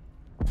shit?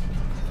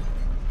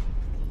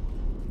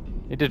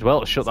 He did well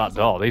to shut that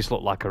door. These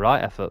look like a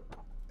right effort.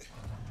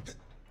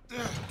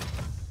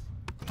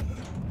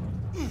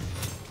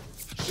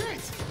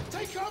 Shit!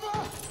 Take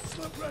cover!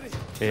 Smoke ready.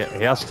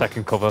 He has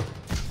taken cover.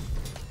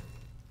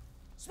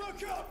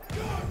 Smoke up!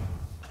 Go!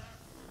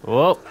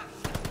 Whoa!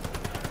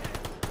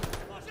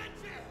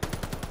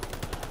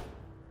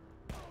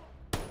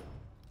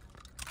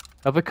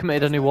 Have we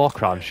committed any war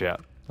crimes yet?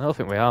 I don't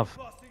think we have.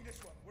 Blasting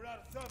this one. We're out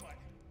of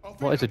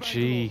thermite. What is a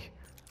G?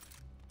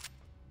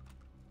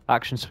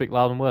 Actions speak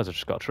louder than words. I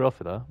just got a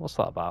trophy there. What's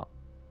that about?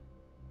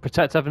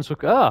 Protect Evans.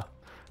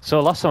 So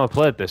last time I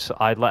played this,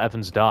 I'd let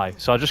Evans die.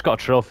 So I just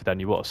got a trophy then.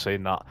 You would have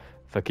seen that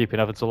for keeping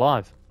Evans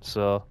alive.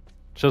 So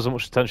shows how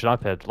much attention I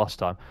paid last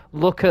time.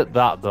 Look at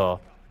that though.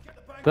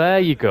 There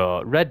you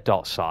go. Red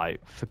dot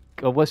sight.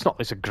 Well, it's not.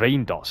 It's a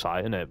green dot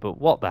sight, isn't it? But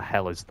what the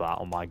hell is that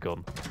on my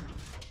gun?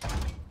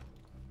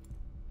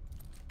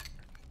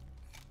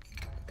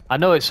 I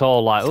know it's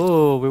all like,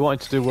 oh, we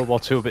wanted to do World War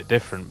II a bit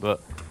different,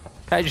 but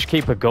can't you just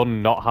keep a gun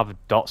and not have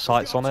dot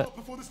sights on it?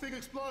 Before this thing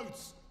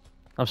explodes.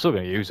 I'm still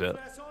going to use it.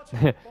 Flare,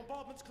 Sarge.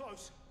 Bombardment's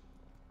close.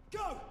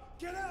 Go!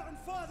 Get out and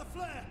fire the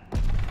flare!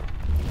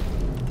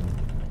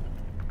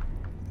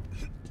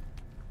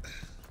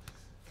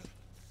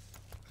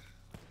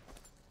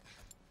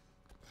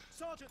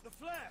 Sergeant, the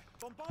flare.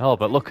 Oh,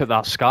 but look at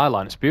that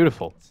skyline. It's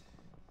beautiful.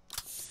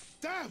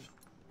 Damn!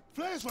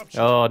 Flares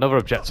ruptured! Oh, another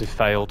objective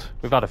failed.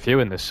 We've had a few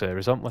in this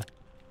series, haven't we?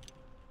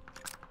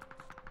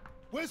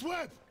 Where's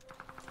Webb?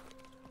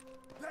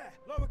 There,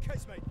 lower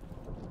casemate.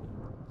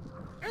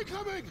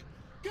 Incoming!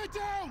 Get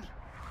down!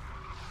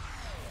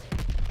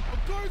 I'm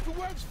going for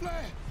Webb's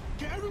flare!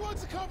 Get everyone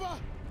to cover!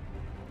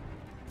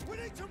 We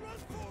need to run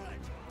for it!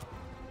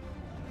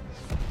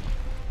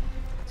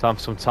 Time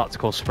for some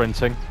tactical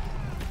sprinting.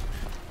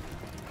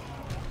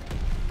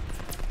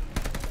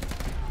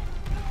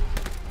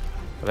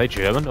 Are they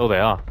German? Oh, they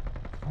are.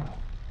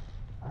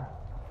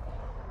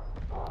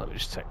 Let me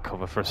just take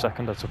cover for a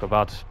second. I took a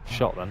bad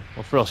shot then.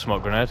 We'll throw a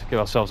smoke grenade, give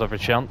ourselves every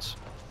chance.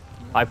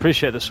 I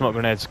appreciate that smoke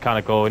grenades kind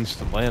of go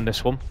instantly in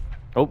this one.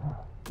 Oh.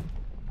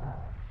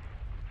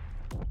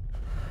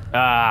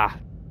 Ah.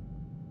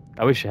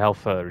 I wish your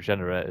health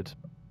regenerated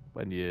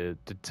when you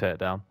did take it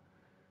down.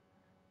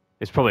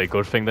 It's probably a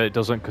good thing that it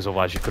doesn't, because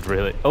otherwise you could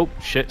really... Oh,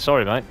 shit,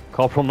 sorry, mate.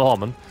 Corporal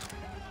Norman.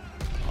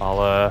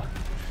 I'll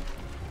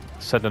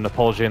send an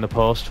apology in the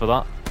post for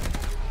that.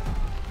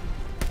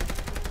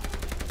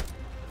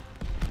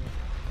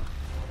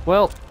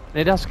 Well,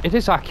 it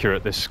is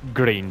accurate, this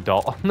green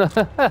dot.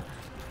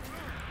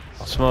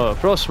 I'll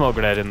throw a smoke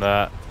grenade in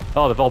there.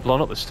 Oh, they've all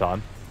blown up this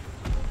time.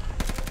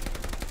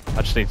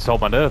 I just need to hold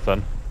my nerve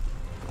then.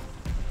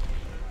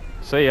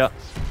 See ya.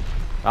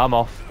 I'm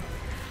off.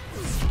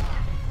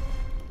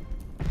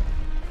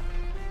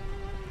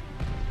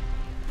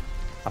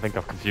 I think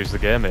I've confused the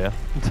game here.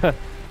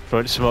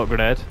 Throwing a smoke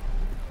grenade.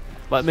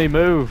 Let me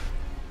move.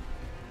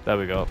 There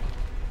we go.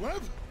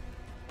 Webb?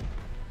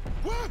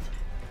 Webb!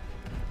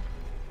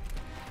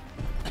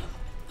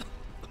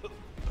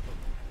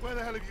 Where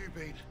the hell have you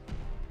been?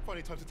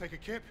 Funny time to take a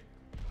kip.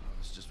 I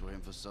was just waiting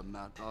for some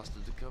mad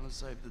bastard to come and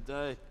save the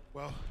day.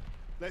 Well,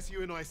 let's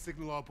you and I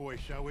signal our boys,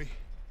 shall we?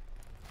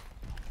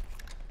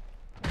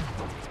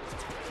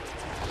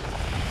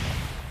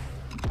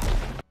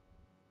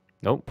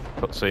 Nope,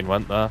 cutscene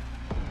went there.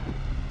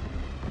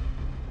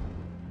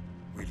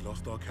 We'd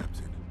lost our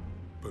captain,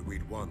 but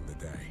we'd won the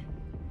day.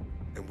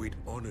 And we'd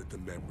honored the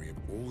memory of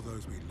all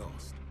those we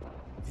lost,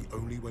 the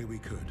only way we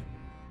could,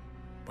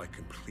 by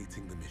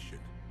completing the mission.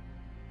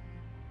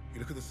 You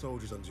look at the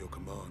soldiers under your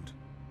command,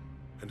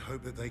 and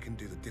hope that they can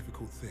do the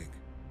difficult thing,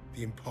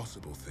 the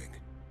impossible thing.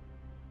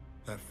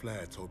 That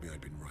flare told me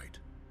I'd been right.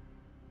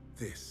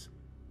 This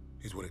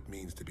is what it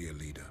means to be a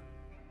leader.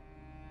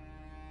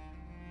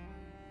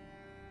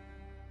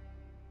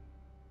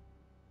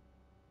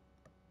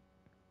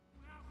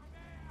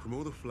 From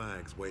all the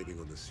flags waving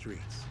on the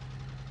streets,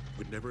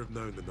 we'd never have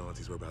known the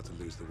Nazis were about to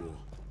lose the war.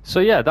 So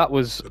yeah, that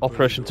was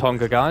Operation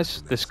Tonga,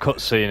 guys. This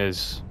cutscene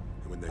is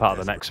part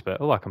of the next bit.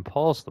 Oh, I can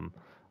pause them.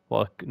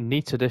 What a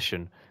neat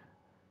addition.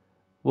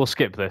 We'll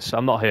skip this.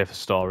 I'm not here for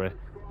story.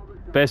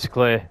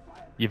 Basically,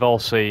 you've all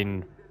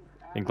seen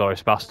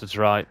Inglourious Bastards,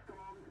 right?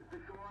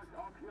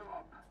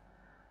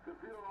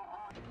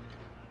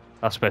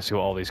 That's basically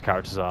what all these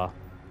characters are.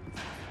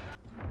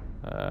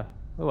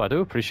 Oh, I do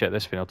appreciate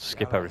this being able to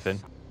skip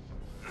everything.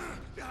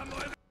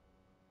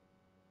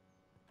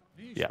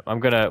 Yeah,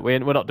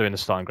 we're not doing the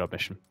Stalingrad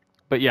mission.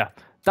 But yeah,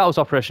 that was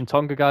Operation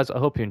Tonga, guys. I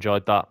hope you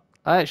enjoyed that.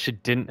 I actually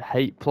didn't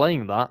hate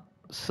playing that.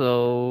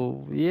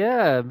 So,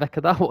 yeah, make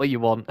of that what you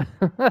want.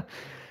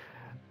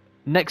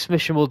 Next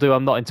mission we'll do,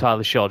 I'm not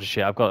entirely sure just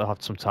yet. I've got to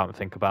have some time to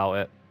think about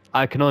it.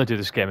 I can only do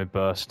this game in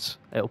bursts.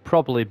 It'll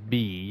probably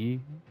be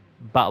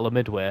Battle of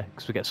Midway,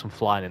 because we get some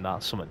flying in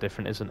that. Something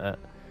different, isn't it?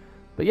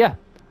 But yeah,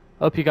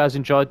 hope you guys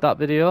enjoyed that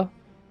video.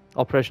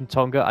 Operation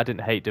Tonga, I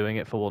didn't hate doing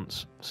it for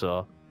once.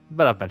 So,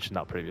 but I've mentioned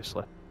that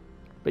previously.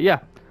 But yeah,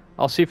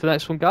 I'll see you for the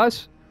next one,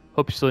 guys.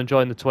 Hope you're still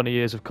enjoying the 20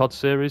 years of COD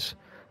series.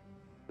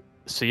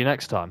 See you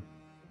next time.